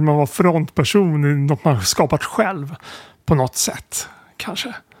vill man vara frontperson i något man har skapat själv på något sätt,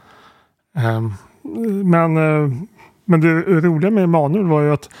 kanske. Men det roliga med Emanuel var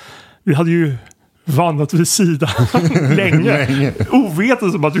ju att vi hade ju vandrat vid sidan länge.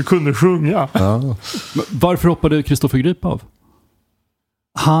 Ovetande om att du kunde sjunga. Ja. Varför hoppade Christopher Grip av?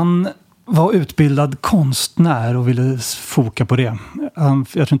 Han var utbildad konstnär och ville foka på det. Jag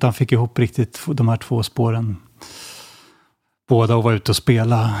tror inte han fick ihop riktigt de här två spåren. Båda och var ute och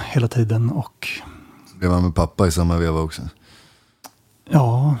spela hela tiden. Och... Det var med pappa i samma veva också.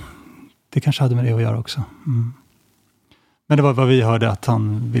 Ja, det kanske hade med det att göra också. Mm. Men det var vad vi hörde, att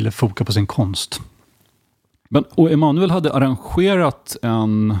han ville foka på sin konst. Och Emanuel hade arrangerat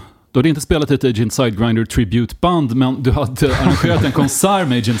du hade inte spelat ett Agent Sidegrinder tributeband, men du hade arrangerat en konsert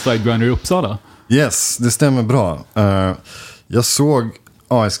med Agent Sidegrinder i Uppsala. Yes, det stämmer bra. Jag såg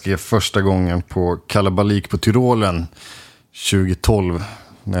ASG första gången på Kalabalik på Tyrolen 2012.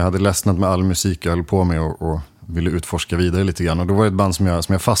 När jag hade ledsnat med all musik jag höll på med och ville utforska vidare lite grann. Och då var det ett band som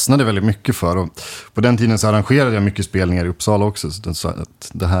jag fastnade väldigt mycket för. Och på den tiden så arrangerade jag mycket spelningar i Uppsala också. Så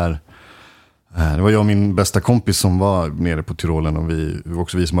att det var jag och min bästa kompis som var nere på Tyrolen. Och vi var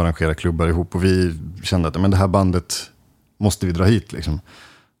också vi som arrangerade klubbar ihop. Och vi kände att men det här bandet måste vi dra hit liksom.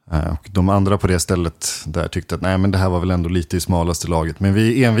 Och de andra på det stället där tyckte att nej, men det här var väl ändå lite i smalaste laget. Men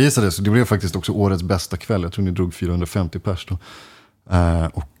vi envisade, så det blev faktiskt också årets bästa kväll. Jag tror ni drog 450 pers då.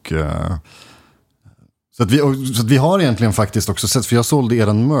 Så att vi har egentligen faktiskt också sett, för jag sålde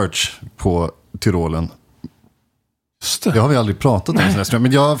eran merch på Tyrolen Det har vi aldrig pratat om.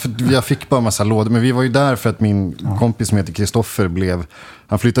 Men jag fick bara en massa lådor. Men vi var ju där för att min kompis som heter Kristoffer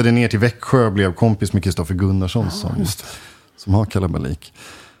han flyttade ner till Växjö och blev kompis med Kristoffer Gunnarsson som har Kalabalik.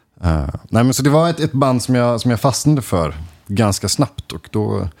 Nej, men så det var ett band som jag fastnade för ganska snabbt. Och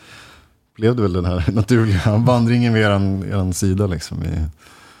då blev det väl den här naturliga vandringen vid eran sida. Liksom.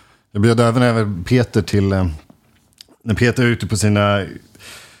 Jag bjöd även över Peter till... när Peter är ute på sina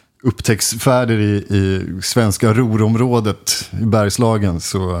upptäcktsfärder i svenska Rorområdet i Bergslagen,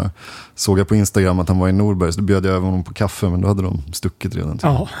 så såg jag på Instagram att han var i Norberg, så då bjöd jag över honom på kaffe, men då hade de stuckit redan.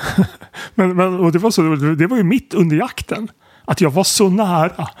 Ja, men och det var ju mitt under jakten att jag var så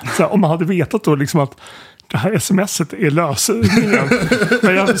nära. Så här, om man hade vetat då liksom att det här smset är lösningen.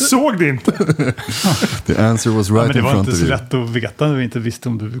 Men jag såg det inte. The answer was right in front of you. Men det var inte så lätt att veta när vi inte visste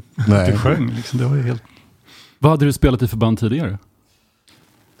om du sjöng. Liksom. Det var ju helt... Vad hade du spelat i för band tidigare?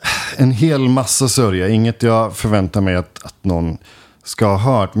 En hel massa sörja. Inget jag förväntar mig att någon ska ha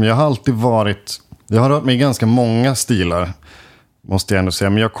hört. Men jag har alltid jag har rört mig i ganska många stilar, måste jag ändå säga.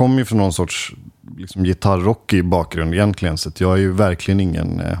 Men jag kommer ju från någon sorts liksom, gitarrrockig bakgrund egentligen. Så att jag är ju verkligen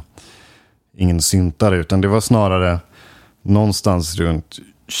ingen syntare. Utan det var snarare någonstans runt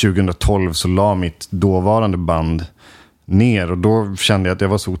 2012 så la mitt dåvarande band ner. Och då kände jag att jag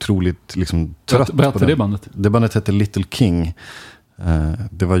var så otroligt liksom, trött. Vad hette det bandet? Det bandet hette Little King.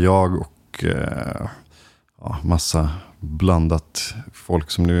 Det var jag och massa blandat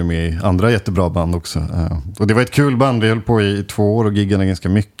folk som nu är med i andra jättebra band också. Och det var ett kul band. Vi höll på i 2 år och giggade ganska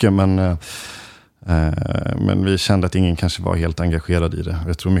mycket. Men vi kände att ingen kanske var helt engagerad i det.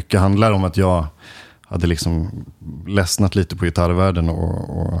 Jag tror mycket handlar om att jag hade liksom ledsnat lite på gitarrvärlden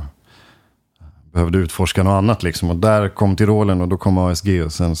och behövde utforska något annat liksom. Och där kom Tyrolen och då kom ASG,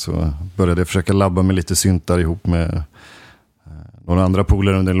 och sen så började jag försöka labba med lite syntar ihop med några andra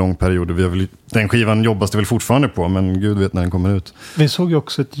polare under en lång period. Den skivan jobbas det väl fortfarande på, men gud vet när den kommer ut. Vi såg ju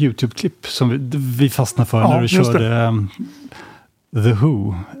också ett YouTube-klipp som vi fastnade för när du körde The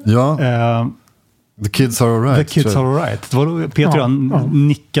Who. Ja. The Kids Are Alright. The Kids Are Alright. Det var då Peter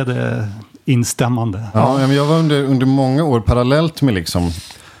nickade instämmande. Ja, men jag var under många år parallellt med liksom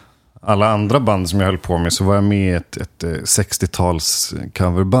alla andra band som jag höll på med, så var jag med i ett 60-tals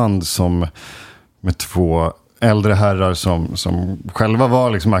coverband med 2 äldre herrar som själva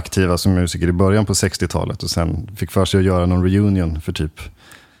var liksom aktiva som musiker i början på 60-talet och sen fick för sig att göra någon reunion för typ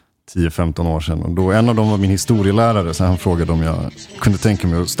 10-15 år sedan. Och då, en av dem var min historielärare, så han frågade om jag kunde tänka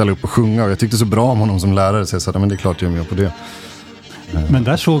mig att ställa upp och sjunga, och jag tyckte så bra om honom som lärare, så jag sa, men det är klart jag är med på det. Men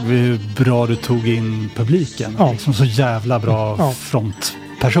där såg vi hur bra du tog in publiken. Ja. Liksom så jävla bra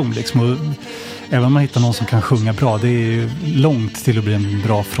frontperson. Liksom. Och även om man hittar någon som kan sjunga bra, det är ju långt till att bli en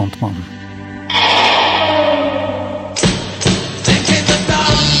bra frontman.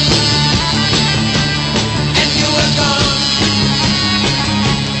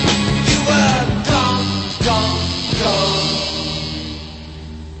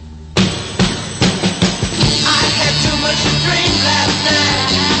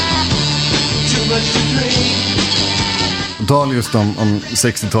 Tal just om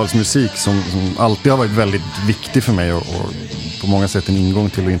 60-talsmusik som alltid har varit väldigt viktig för mig och på många sätt en ingång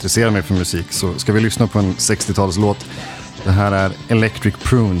till att intressera mig för musik, så ska vi lyssna på en 60-talslåt. Det här är Electric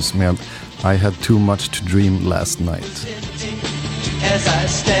Prunes med I Had Too Much To Dream Last Night. As I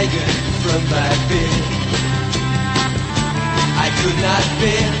staggered from my bed, I could not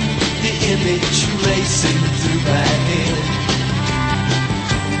bear the image racing through my head.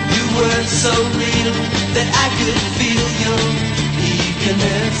 You were so real that I could feel your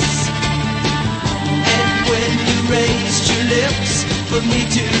eagerness. And when you raised your lips for me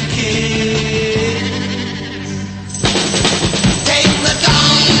to kiss, came the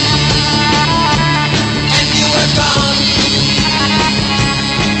dawn, and you were gone.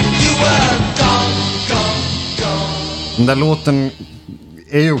 You were gone, gone, gone. Den där låten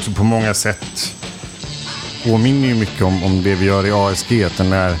är ju också på många sätt påminner ju mycket om det vi gör i ASG.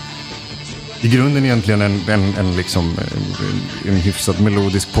 Den är i grunden egentligen en hyfsat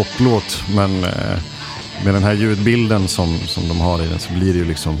melodisk poplåt, men med den här ljudbilden som de har i den så blir det ju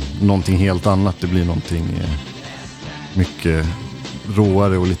liksom någonting helt annat. Det blir någonting mycket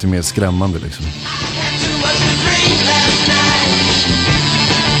råare och lite mer skrämmande liksom.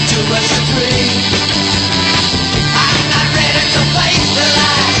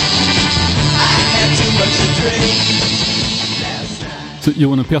 Så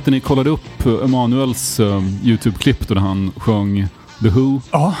Johan och Peter, ni kollade upp Emanuels YouTube-klipp där han sjöng The Who.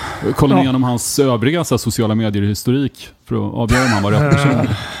 Ja. Kollade ni igenom hans övriga sociala medier-historik för att avgöra om han var rätt person?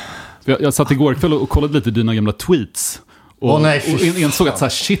 Jag satt igår kväll och kollade lite dina gamla tweets. Och insåg att så här,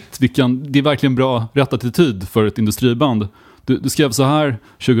 shit, det är verkligen bra rätt attityd för ett industriband. Du skrev så här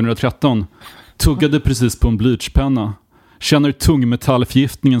 2013. Tuggade precis på en blyertspenna. Känner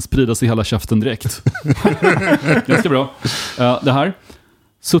tungmetallförgiftningen spridas i hela käften direkt. Ganska bra. Det här.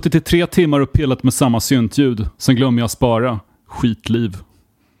 Suttit i 3 timmar och pillat med samma syntljud. Sen glömmer jag spara. Skitliv.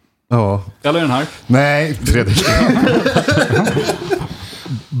 Ja. Eller den här. Nej, Fredrik.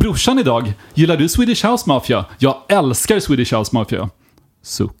 Brorsan idag. Gillar du Swedish House Mafia? Jag älskar Swedish House Mafia.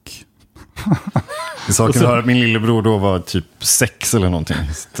 Suck. Det saken hör att min lillebror då var typ 6 eller någonting.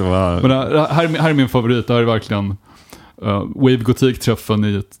 Det var... Men här är min favorit. Det här är verkligen Wave Gothic-träffen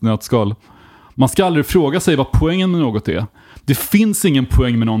i ett nötskal. Man ska aldrig fråga sig vad poängen med något är. Det finns ingen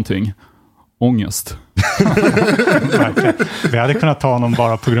poäng med någonting. Ångest. Vi hade kunnat ta honom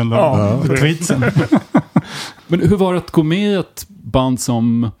bara på grund av tweetsen. Men hur var det att gå med i ett band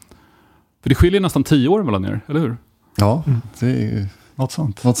som... För det skiljer nästan 10 år mellan er, eller hur? Ja, det är... Något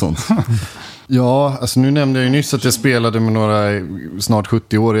sånt. Ja, alltså nu nämnde jag ju nyss att jag spelade med några snart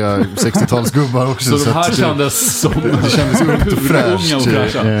 70-åriga 60-talsgubbar också. Så de här kändes som... Det kändes ungt och fräscht.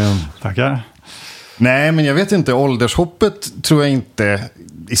 Tackar. Nej, men jag vet inte. Åldershoppet tror jag inte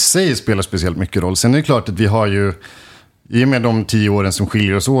i sig spelar speciellt mycket roll. Sen är det klart att vi har ju, i och med de 10 åren som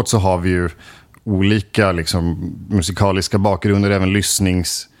skiljer oss åt, så har vi ju olika liksom, musikaliska bakgrunder, även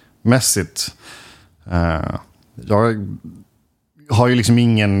lyssningsmässigt. Jag har ju liksom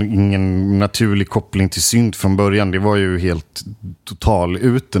ingen naturlig koppling till synt från början. Det var ju helt total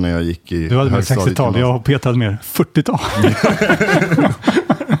ute när jag gick i högstadiet. Du hade med 60-tal, jag petade mer 40-tal.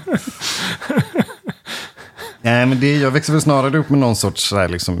 Nej, men jag växte väl snarare upp med någon sorts så här,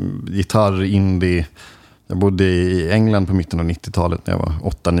 liksom, gitarr, indie. Jag bodde i England på mitten av 90-talet när jag var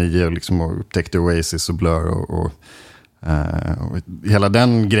 8-9 och, liksom, och upptäckte Oasis och Blur och hela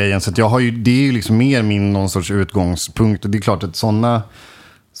den grejen. Så att jag har ju, det är ju liksom mer min någon sorts utgångspunkt. Och det är klart att sådana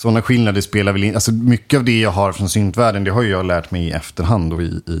skillnader spelar väl in. Alltså mycket av det jag har från syntvärlden, det har ju jag lärt mig i efterhand och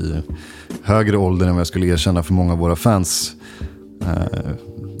i högre ålder än vad jag skulle erkänna för många av våra fans.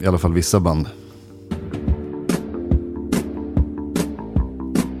 I alla fall vissa band.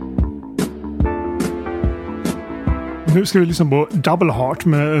 Nu ska vi lyssna på Double Heart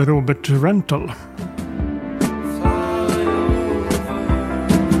med Robert Rental.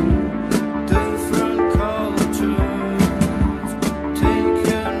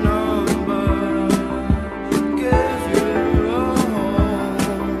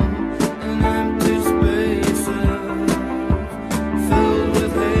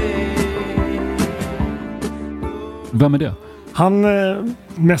 Vem är det? Han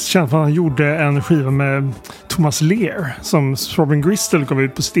mest känd för att han gjorde en skiva med Thomas Lear som Robin Gristel gav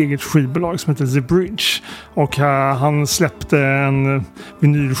ut på sitt eget skivbolag som heter The Bridge. Och han släppte en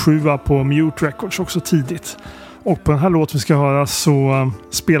vinylskiva på Mute Records också tidigt. Och på den här låten vi ska höra så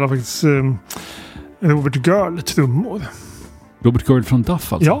spelar faktiskt Robert Girl trummor. Robert Girl från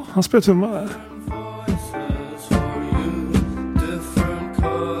Duff alltså? Ja, han spelar trummor där.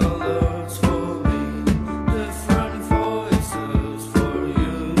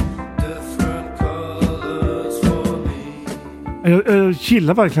 Jag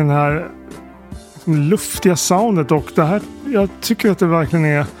gillar verkligen det här luftiga soundet och det här, jag tycker att det verkligen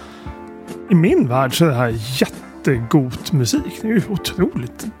är, i min värld så är det här jättegod musik. Det är ju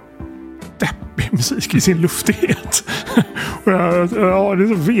otroligt deppig musik i sin luftighet. Och ja, det är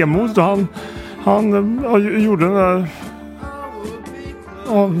så vemodigt och han gjorde den där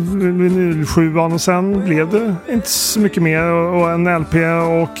vinylsjuan och sen blev det inte så mycket mer och en LP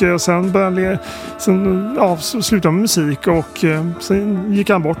och sen började så slutade med musik och sen gick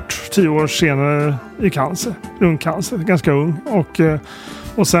han bort 10 år senare i cancer, lungcancer, ganska ung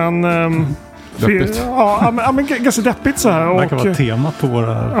och sen men ganska deppigt så här. Det verkar vara temat på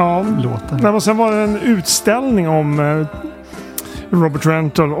våra låtar. Nej, men sen var det en utställning om Robert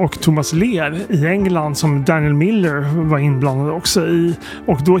Rental och Thomas Lear i England som Daniel Miller var inblandad också i.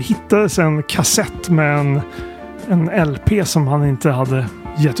 Och då hittades en kassett med en LP som han inte hade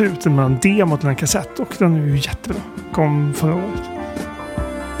gett ut. Men en demo till en kassett och den är ju jättebra. Kom förra året.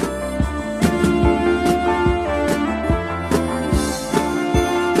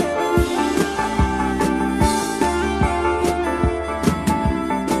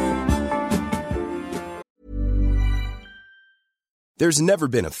 There's never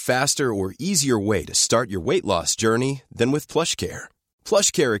been a faster or easier way to start your weight loss journey than with PlushCare.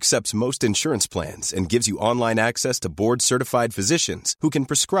 PlushCare accepts most insurance plans and gives you online access to board-certified physicians who can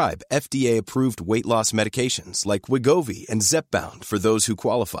prescribe FDA-approved weight loss medications like Wegovy and Zepbound for those who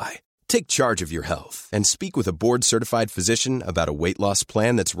qualify. Take charge of your health and speak with a board-certified physician about a weight loss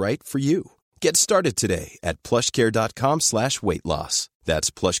plan that's right for you. Get started today at plushcare.com/weight-loss.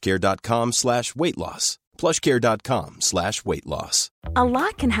 That's plushcare.com/weight-loss. plushcare.com/weight-loss. A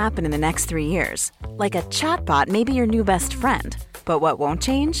lot can happen in the next 3 years. Like a chatbot may be your new best friend. But what won't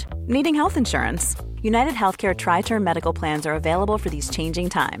change? Needing health insurance. United Healthcare Tri-Term Medical Plans are available for these changing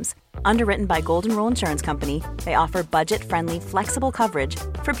times. Underwritten by Golden Rule Insurance Company, they offer budget-friendly, flexible coverage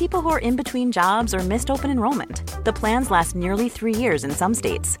for people who are in between jobs or missed open enrollment. The plans last nearly 3 years in some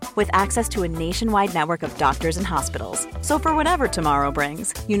states, with access to a nationwide network of doctors and hospitals. So for whatever tomorrow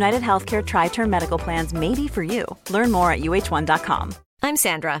brings, United Healthcare Tri-Term Medical Plans may be for you. Learn more at uh1.com. I'm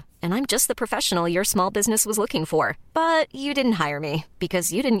Sandra, and I'm just the professional your small business was looking for. But you didn't hire me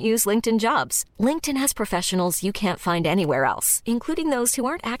because you didn't use LinkedIn Jobs. LinkedIn has professionals you can't find anywhere else, including those who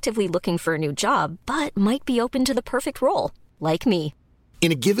aren't actively looking for a new job, but might be open to the perfect role, like me.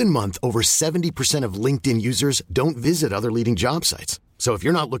 In a given month, over 70% of LinkedIn users don't visit other leading job sites. So if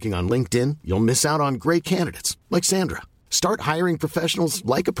you're not looking on LinkedIn, you'll miss out on great candidates like Sandra. Start hiring professionals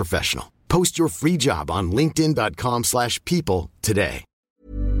like a professional. Post your free job on linkedin.com/people today.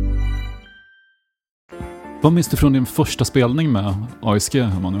 Vad minns du från din första spelning med ASG,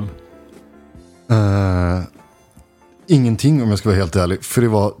 Emanuel? Ingenting, om jag ska vara helt ärlig. För det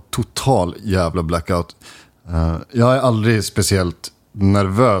var total jävla blackout. Jag är aldrig speciellt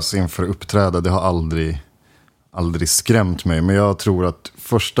nervös inför uppträda. Det har aldrig skrämt mig. Men jag tror att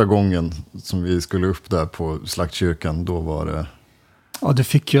första gången som vi skulle upp där på Slaktkyrkan, då var det... Ja, du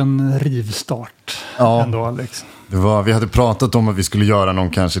fick ju en rivstart ändå, Alex. Vi hade pratat om att vi skulle göra någon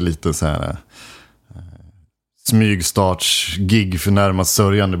kanske lite så här... smygstarts-gig för närmast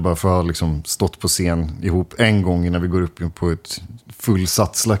sörjande, bara för att ha liksom stått på scen ihop en gång när vi går upp på ett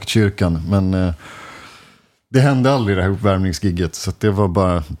fullsatt Slaktkyrkan. Men det hände aldrig, det här uppvärmningsgigget, så att det var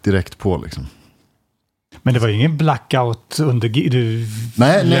bara direkt på liksom. Men det var ingen blackout under du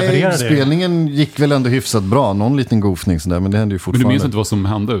Nej, spelningen gick väl ändå hyfsat bra. Någon liten gofning sådär, men det hände ju fortfarande. Men du minns inte vad som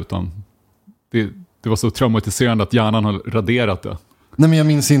hände, utan det var så traumatiserande att hjärnan har raderat det. Nej, men jag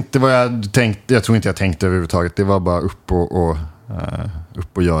minns inte vad jag tänkte. Jag tror inte jag tänkte överhuvudtaget. Det var bara upp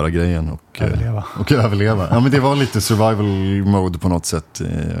och göra grejen och överleva. Ja, men det var lite survival mode på något sätt.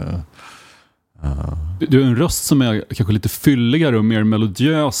 Du har en röst som är kanske lite fylligare och mer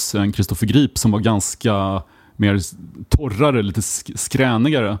melodiös än Kristoffer Grip, som var ganska mer torrare, lite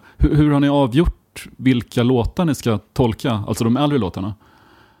skränigare. Hur har ni avgjort vilka låtar ni ska tolka? Alltså de äldre låtarna?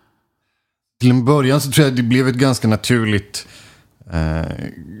 Till en början så tror jag det blev ett ganska naturligt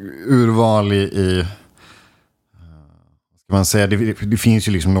urval i ska man säga, det finns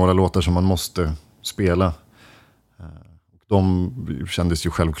ju liksom några låtar som man måste spela. De kändes ju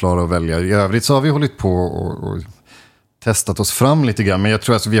självklara att välja. I övrigt så har vi hållit på och testat oss fram lite grann. Men jag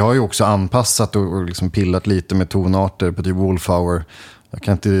tror att vi har ju också anpassat och liksom pillat lite med tonarter på typ Wallflower. Jag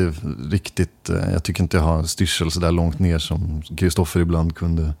kan inte riktigt, jag tycker inte jag har styrsel så där långt ner som Kristoffer ibland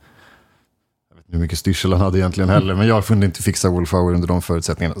kunde. Jag vet inte hur mycket styrsel han hade egentligen heller. Men jag kunde inte fixa Wallflower under de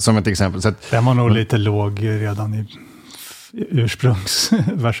förutsättningarna. Som ett exempel. Så att, den var nog lite låg redan i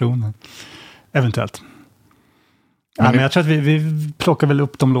ursprungsversionen. Eventuellt. Men jag tror att vi plockar väl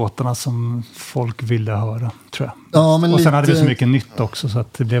upp de låtarna som folk ville höra, tror jag. Ja, men och sen hade vi så mycket nytt också, så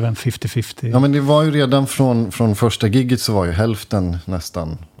att det blev en 50-50. Ja, men det var ju redan från första gigget så var ju hälften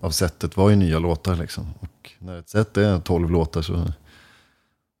nästan av setet var ju nya låtar liksom. Och när ett set är 12 låtar så är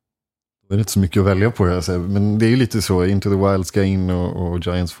det inte så mycket att välja på. Jag säger. Men det är ju lite så, Into the Wild ska in och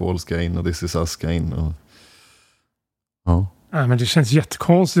Giants Fall ska in och This Is Us ska in. Och... Ja. Nej, men det känns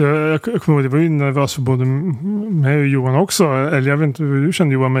jättekonstigt. Jag kommer ihåg, det var ju nervös för både mig och Johan också. Eller jag vet inte hur du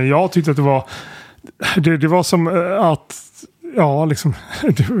kände, Johan, men jag tyckte att det var som att liksom,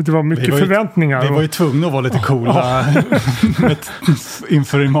 det var mycket förväntningar. Vi var ju tvungna att vara lite coola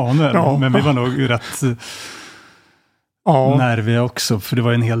inför Emanuel. Ja. Men vi var nog rätt nerviga också. För det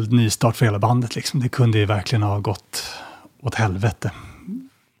var en helt ny start för hela bandet. Liksom. Det kunde ju verkligen ha gått åt helvete.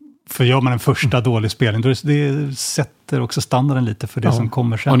 För gör man en första dålig spelning, då det sätter också standarden lite för det som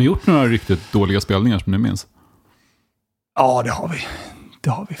kommer sen. Har ni gjort några riktigt dåliga spelningar som ni minns? Ja, det har vi.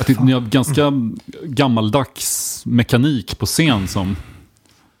 Jag tycker ni har ganska gammaldags mekanik på scen som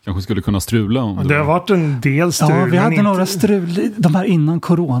kanske skulle kunna strula. Det har varit en del strul. Ja, vi hade några strul. De här innan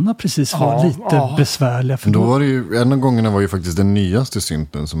corona precis var lite besvärliga. För då var det ju, en av gångerna var ju faktiskt den nyaste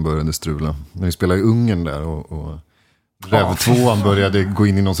synten som började strula. När vi spelade i Ungern där och Rev 2 började gå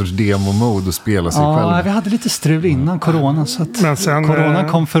in i någon sorts demo-mode och spela sig själv. Ja, vi hade lite strul innan corona. Så att men sen, corona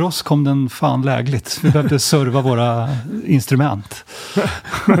kom för oss, kom den fan lägligt. Vi behövde serva våra instrument.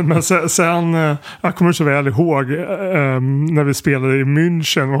 men sen jag kommer så väl ihåg när vi spelade i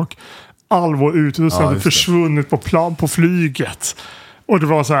München och all vår utrustning hade försvunnit på flyget. Och det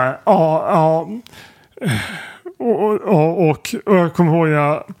var så här, och jag kommer ihåg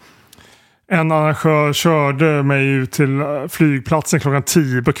en arrangör körde mig ut till flygplatsen klockan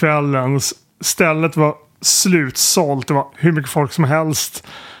 10 på kvällen. Stället var slutsålt, det var hur mycket folk som helst.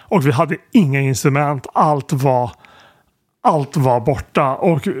 Och vi hade inga instrument, allt var borta.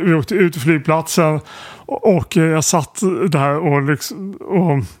 Och vi åkte ut till flygplatsen och jag satt där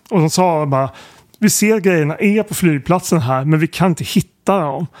och de sa bara, vi ser grejerna är på flygplatsen här, men vi kan inte hitta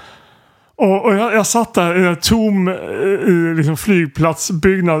dem. Och jag satt där i en tom liksom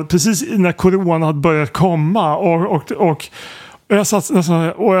flygplatsbyggnad precis när corona hade börjat komma och jag satt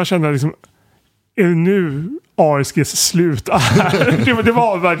och jag kände liksom, är det nu ASGs slut? det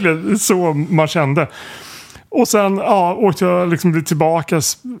var verkligen så man kände. Och sen åkte jag liksom tillbaka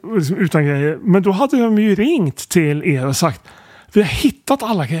liksom, utan grejer. Men då hade de ju ringt till er och sagt, vi har hittat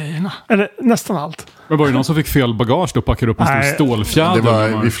alla grejerna. Eller nästan allt. Men var det någon som fick fel bagage då packade upp en stor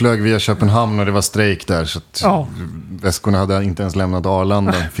stålfjäder? Vi flög via Köpenhamn och det var strejk där. Så att väskorna hade inte ens lämnat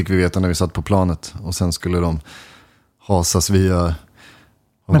Arlanda, fick vi veta när vi satt på planet. Och sen skulle de hasas via...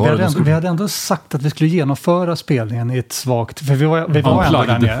 Men vi hade ändå sagt att vi skulle genomföra spelningen i ett svagt... För vi var ändå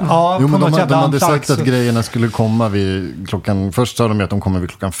där nere. Ja, jo, men de hade sagt att grejerna skulle komma vid klockan... Först sa de ju att de kommer vid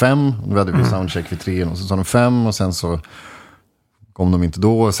klockan 5. Då hade vi soundcheck vid 3. Och så sa de 5 och sen så kom de inte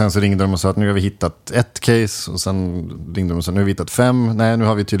då. Och sen så ringde de och sa att nu har vi hittat ett case. Och sen ringde de och sa nu har vi hittat 5. Nej, nu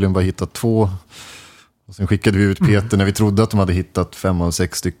har vi tydligen bara hittat 2. Och sen skickade vi ut Peter när vi trodde att de hade hittat 5 av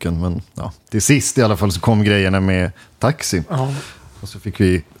 6 stycken. Men till sist i alla fall så kom grejerna med taxi. Och så fick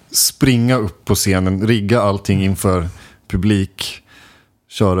vi springa upp på scenen, rigga allting inför publik,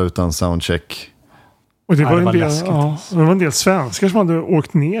 köra utan soundcheck. Och det var en del svenskar som hade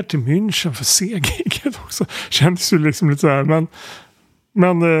åkt ner till München för C-giget också. Kändes ju liksom lite så här,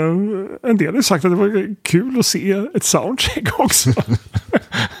 men en del har sagt att det var kul att se ett soundcheck också.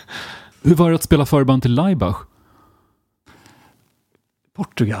 Hur var det att spela förband till Laibach?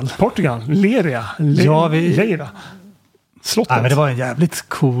 Portugal. Leira. Slottet. Nej, men det var en jävligt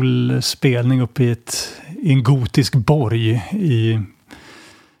cool spelning uppe i en gotisk borg i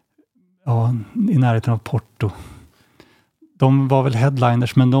närheten av Porto. De var väl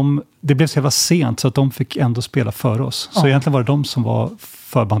headliners, men det blev så jävla sent så att de fick ändå spela för oss. Så egentligen var det de som var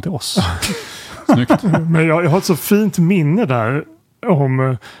förband till oss. Snyggt. Men jag har ett så fint minne där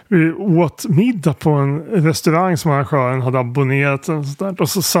om vi åt middag på en restaurang som arrangören hade abonnerat och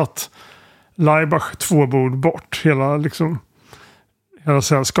så satt Laibach 2 bord bort, hela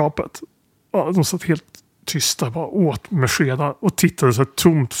sällskapet. De satt helt tysta, bara åt med skedar och tittade så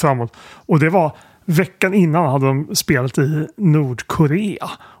tomt framåt. Och det var veckan innan hade de spelat i Nordkorea.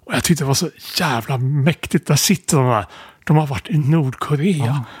 Och jag tyckte det var så jävla mäktigt. Där sitter de där. De har varit i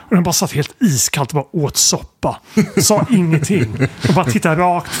Nordkorea. Och de bara satt helt iskallt och bara åt soppa. Sa ingenting. De bara tittade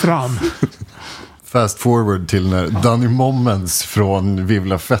rakt fram. Fast forward till när Danny Mommens från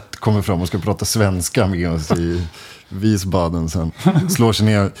Vivla Fett kommer fram och ska prata svenska med oss i Wiesbaden sen. Slår sig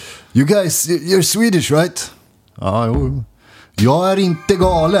ner. You guys, you're Swedish, right? Ja, jo. Jag är inte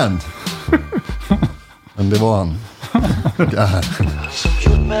galen. Men det var han. Som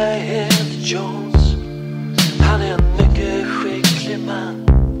gjort mig helt Jones. Han är en mycket skicklig man.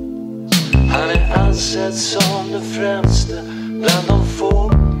 Han är ansedd som den främste bland de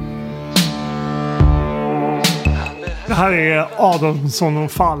få. Det här är Adamsson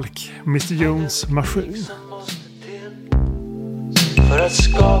och Falk, Mr. Jones maskin. För att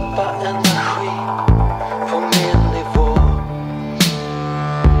skapa energi på min nivå.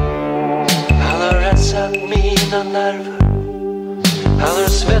 Han har rensat mina nerver. Han har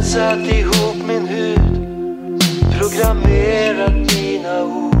svetsat ihop min hud. Programmerat dina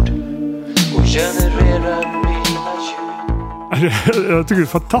ord. Och genererat mina ljud. Jag tycker det är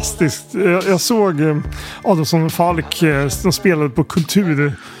fantastiskt. Jag såg Adamsson och Falk, de spelade på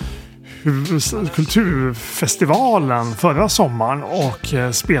kulturfestivalen förra sommaren och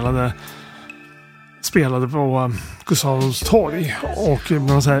spelade på Gustav Adolfs torg och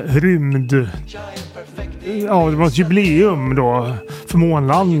man säger rymd. Ja, det var ett jubileum då för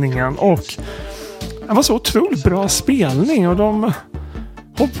månlandningen och det var så otroligt bra spelning och de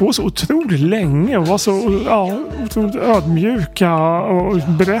höll på så otroligt länge och var så otroligt ödmjuka och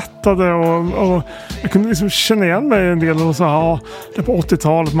berättade och jag kunde liksom känna igen mig en del och så det på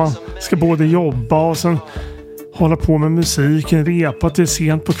 80-talet man ska både jobba och sen hålla på med musiken, repa till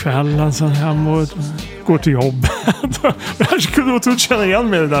sent på kvällen sen hem och gå till jobb. Jag kunde otroligt känna igen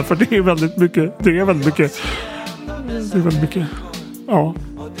mig där för det är väldigt mycket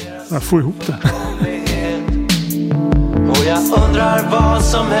jag får ihop det. Och jag undrar vad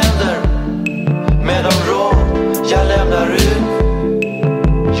som händer med de råd jag lämnar ut.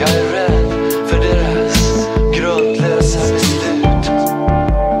 Jag är rädd för deras grundlösa beslut.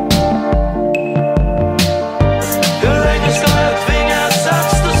 Hur länge ska jag tvingas att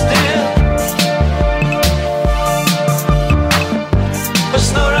stå still och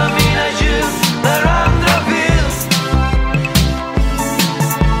snurra mina hjul när andra vill?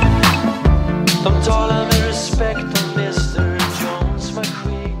 De talar med respekt om Mr. Jones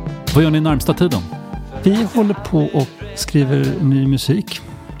maskin. Vad gör ni närmsta tiden? Vi håller på och skriver ny musik.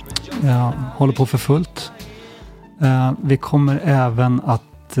 Håller på för fullt. Vi kommer även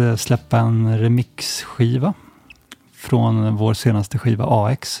att släppa en remixskiva från vår senaste skiva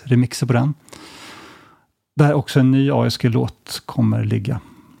AX. Remixer på den. Där också en ny ASG-låt kommer ligga.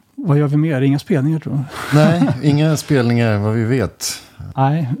 Vad gör vi mer? Inga spelningar tror jag. Nej, inga spelningar vad vi vet.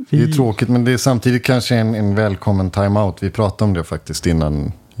 Nej, Det är tråkigt, men det är samtidigt kanske en välkommen time-out. Vi pratade om det faktiskt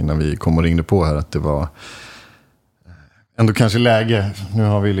innan vi kom och ringde på här, att det var ändå kanske läge. Nu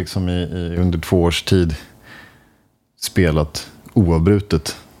har vi liksom under 2 års tid spelat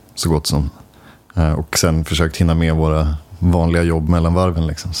oavbrutet så gott som. Och sen försökt hinna med våra vanliga jobb mellan varven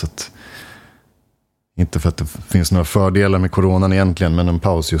liksom. Så att, inte för att det finns några fördelar med coronan egentligen, men en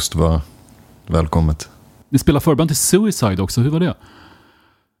paus just var välkommet. Ni spelar förband till Suicide också, hur var det?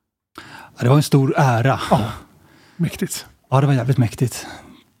 Det var en stor ära. Ja, mäktigt. Ja, det var jävligt mäktigt.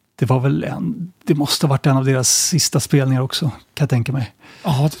 Det var väl det måste ha varit en av deras sista spelningar också, kan jag tänka mig.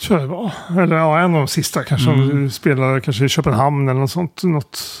 Ja, det tror jag det var. Eller ja, en av de sista. Kanske om du spelar kanske i Köpenhamn eller något sånt.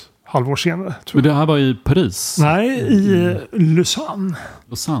 Något halvår senare. Men det här var i Paris? Nej, i Lausanne.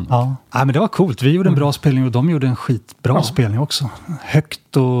 Ja. Men det var coolt. Vi gjorde en bra spelning och de gjorde en skitbra spelning också.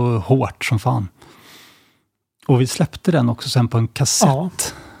 Högt och hårt som fan. Och vi släppte den också sen på en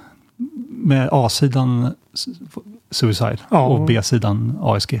kassett. Med A-sidan Suicide och B-sidan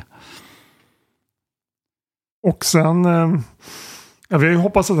ASG. Och sen vi har ju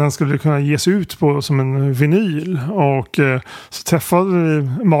hoppats att den skulle kunna ges ut som en vinyl. Och så träffade vi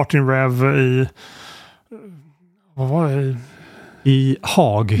Martin Rev i vad var det? I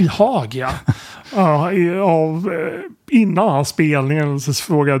Haag. I Haag, ja. Innan hans spelning så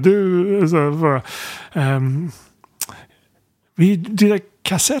frågade du we did a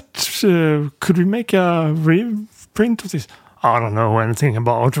cassette. Could we make a reprint of this? I don't know anything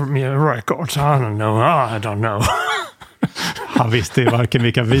about records. I don't know. Han visste varken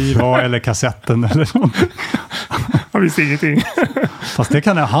vilka vi var eller kassetten eller något. Han visste ingenting. Fast det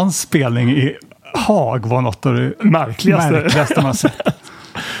kan ha hans spelning i Haag var något av det märkligaste man sett.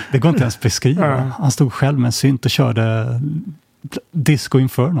 Det går inte ens att beskriva. Han stod själv med en synt och körde Disco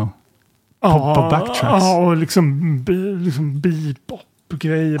Inferno på backtracks. Ja, och liksom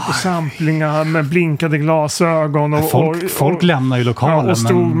bebop-grejer på samplingar med blinkade glasögon. Och folk lämnar ju lokalen. Och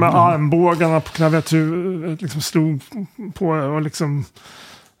stod med armbågarna på klaviatur. Liksom stod på och liksom...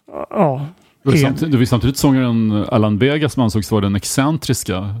 Ja. Du var samtidigt sångaren Alan Vega som ansågs vara den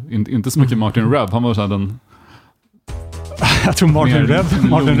excentriska. Inte så mycket Martin Rev. Han var så här den... Jag tror Martin Rev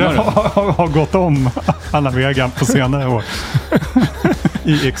har gått om Alan Vega på senare år.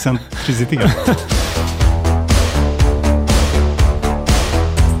 I excentricitet.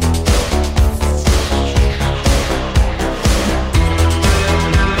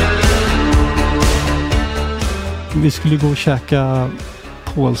 Vi skulle gå och käka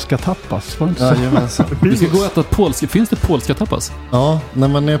polska tapas, var det inte så? Vi ska gå och äta polska. Finns det polska tapas? Ja, när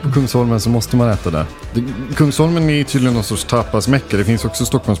man är på Kungsholmen så måste man äta där. Kungsholmen är tydligen någon sorts tapasmäcka. Det finns också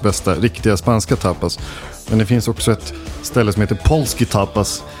Stockholms bästa riktiga spanska tapas. Men det finns också ett ställe som heter Polski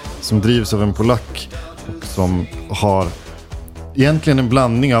Tapas som drivs av en polack och som har egentligen en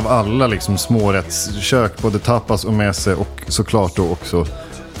blandning av alla liksom smårättskök, både tapas och mäse och såklart då också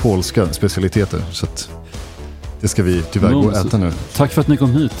polska specialiteter. Så att det ska vi tyvärr gå och äta nu. Tack för att ni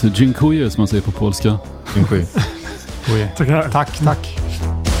kom hit. Dziękuję som man säger på polska. Dziękuję. Tack.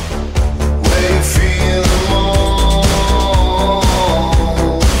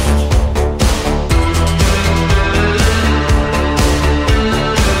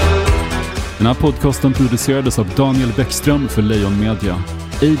 Den här podcasten producerades av Daniel Bäckström för Lejon Media.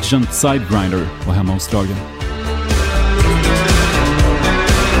 Agent Sidegrinder var hemma hos Dragen.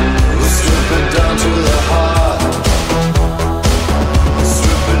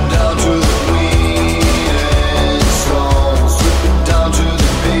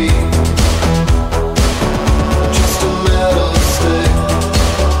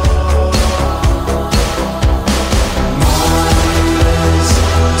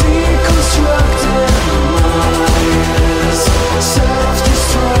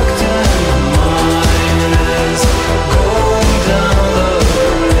 Self-destructing mind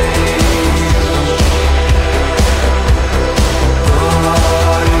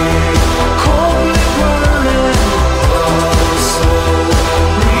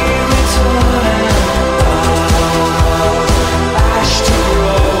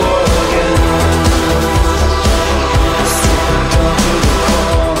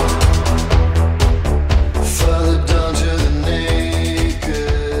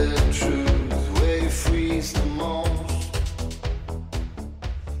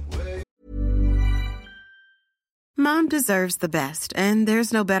deserves the best, and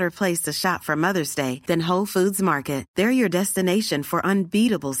there's no better place to shop for Mother's Day than Whole Foods Market. They're your destination for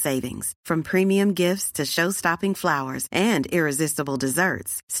unbeatable savings, from premium gifts to show-stopping flowers and irresistible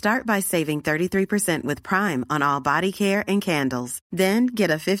desserts. Start by saving 33% with Prime on all body care and candles. Then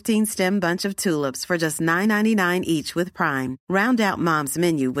get a 15-stem bunch of tulips for just $9.99 each with Prime. Round out Mom's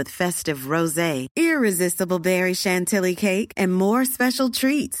menu with festive rosé, irresistible berry chantilly cake, and more special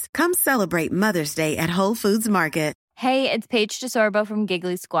treats. Come celebrate Mother's Day at Whole Foods Market. Hey, it's Paige DeSorbo from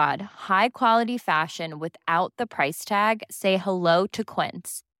Giggly Squad. High quality fashion without the price tag. Say hello to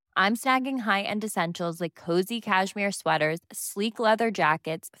Quince. I'm snagging high-end essentials like cozy cashmere sweaters, sleek leather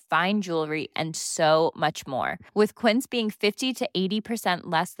jackets, fine jewelry, and so much more. With Quince being 50 to 80%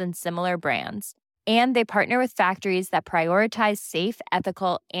 less than similar brands. And they partner with factories that prioritize safe,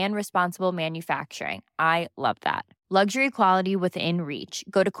 ethical, and responsible manufacturing. I love that. Luxury quality within reach.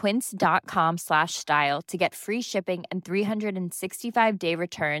 Go to quince.com/style to get free shipping and 365-day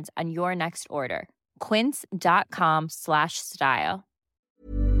returns on your next order. Quince.com/style.